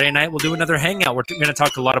then Friday night, we'll do another hangout. We're going to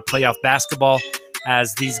talk a lot of playoff basketball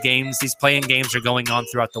as these play-in games are going on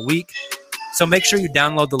throughout the week. So make sure you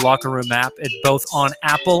download the Locker Room app. It's both on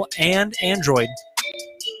Apple and Android.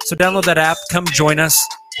 So download that app. Come join us.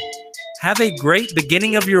 Have a great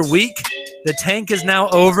beginning of your week. The tank is now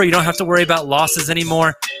over. You don't have to worry about losses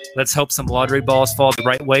anymore. Let's hope some lottery balls fall the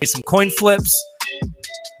right way. Some coin flips.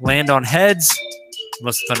 Land on heads.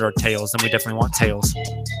 Unless it's under our tails, then we definitely want tails.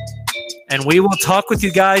 And we will talk with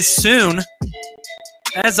you guys soon.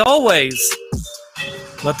 As always,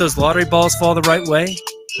 let those lottery balls fall the right way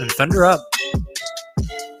and thunder up.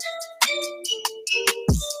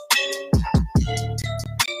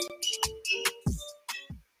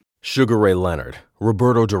 Sugar Ray Leonard,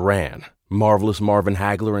 Roberto Duran, Marvelous Marvin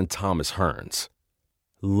Hagler, and Thomas Hearns.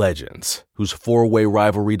 Legends, whose four-way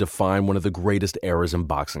rivalry defined one of the greatest eras in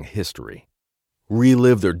boxing history.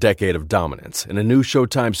 Relive their decade of dominance in a new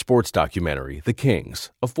Showtime sports documentary, The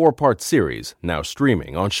Kings, a 4-part series now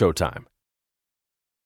streaming on Showtime.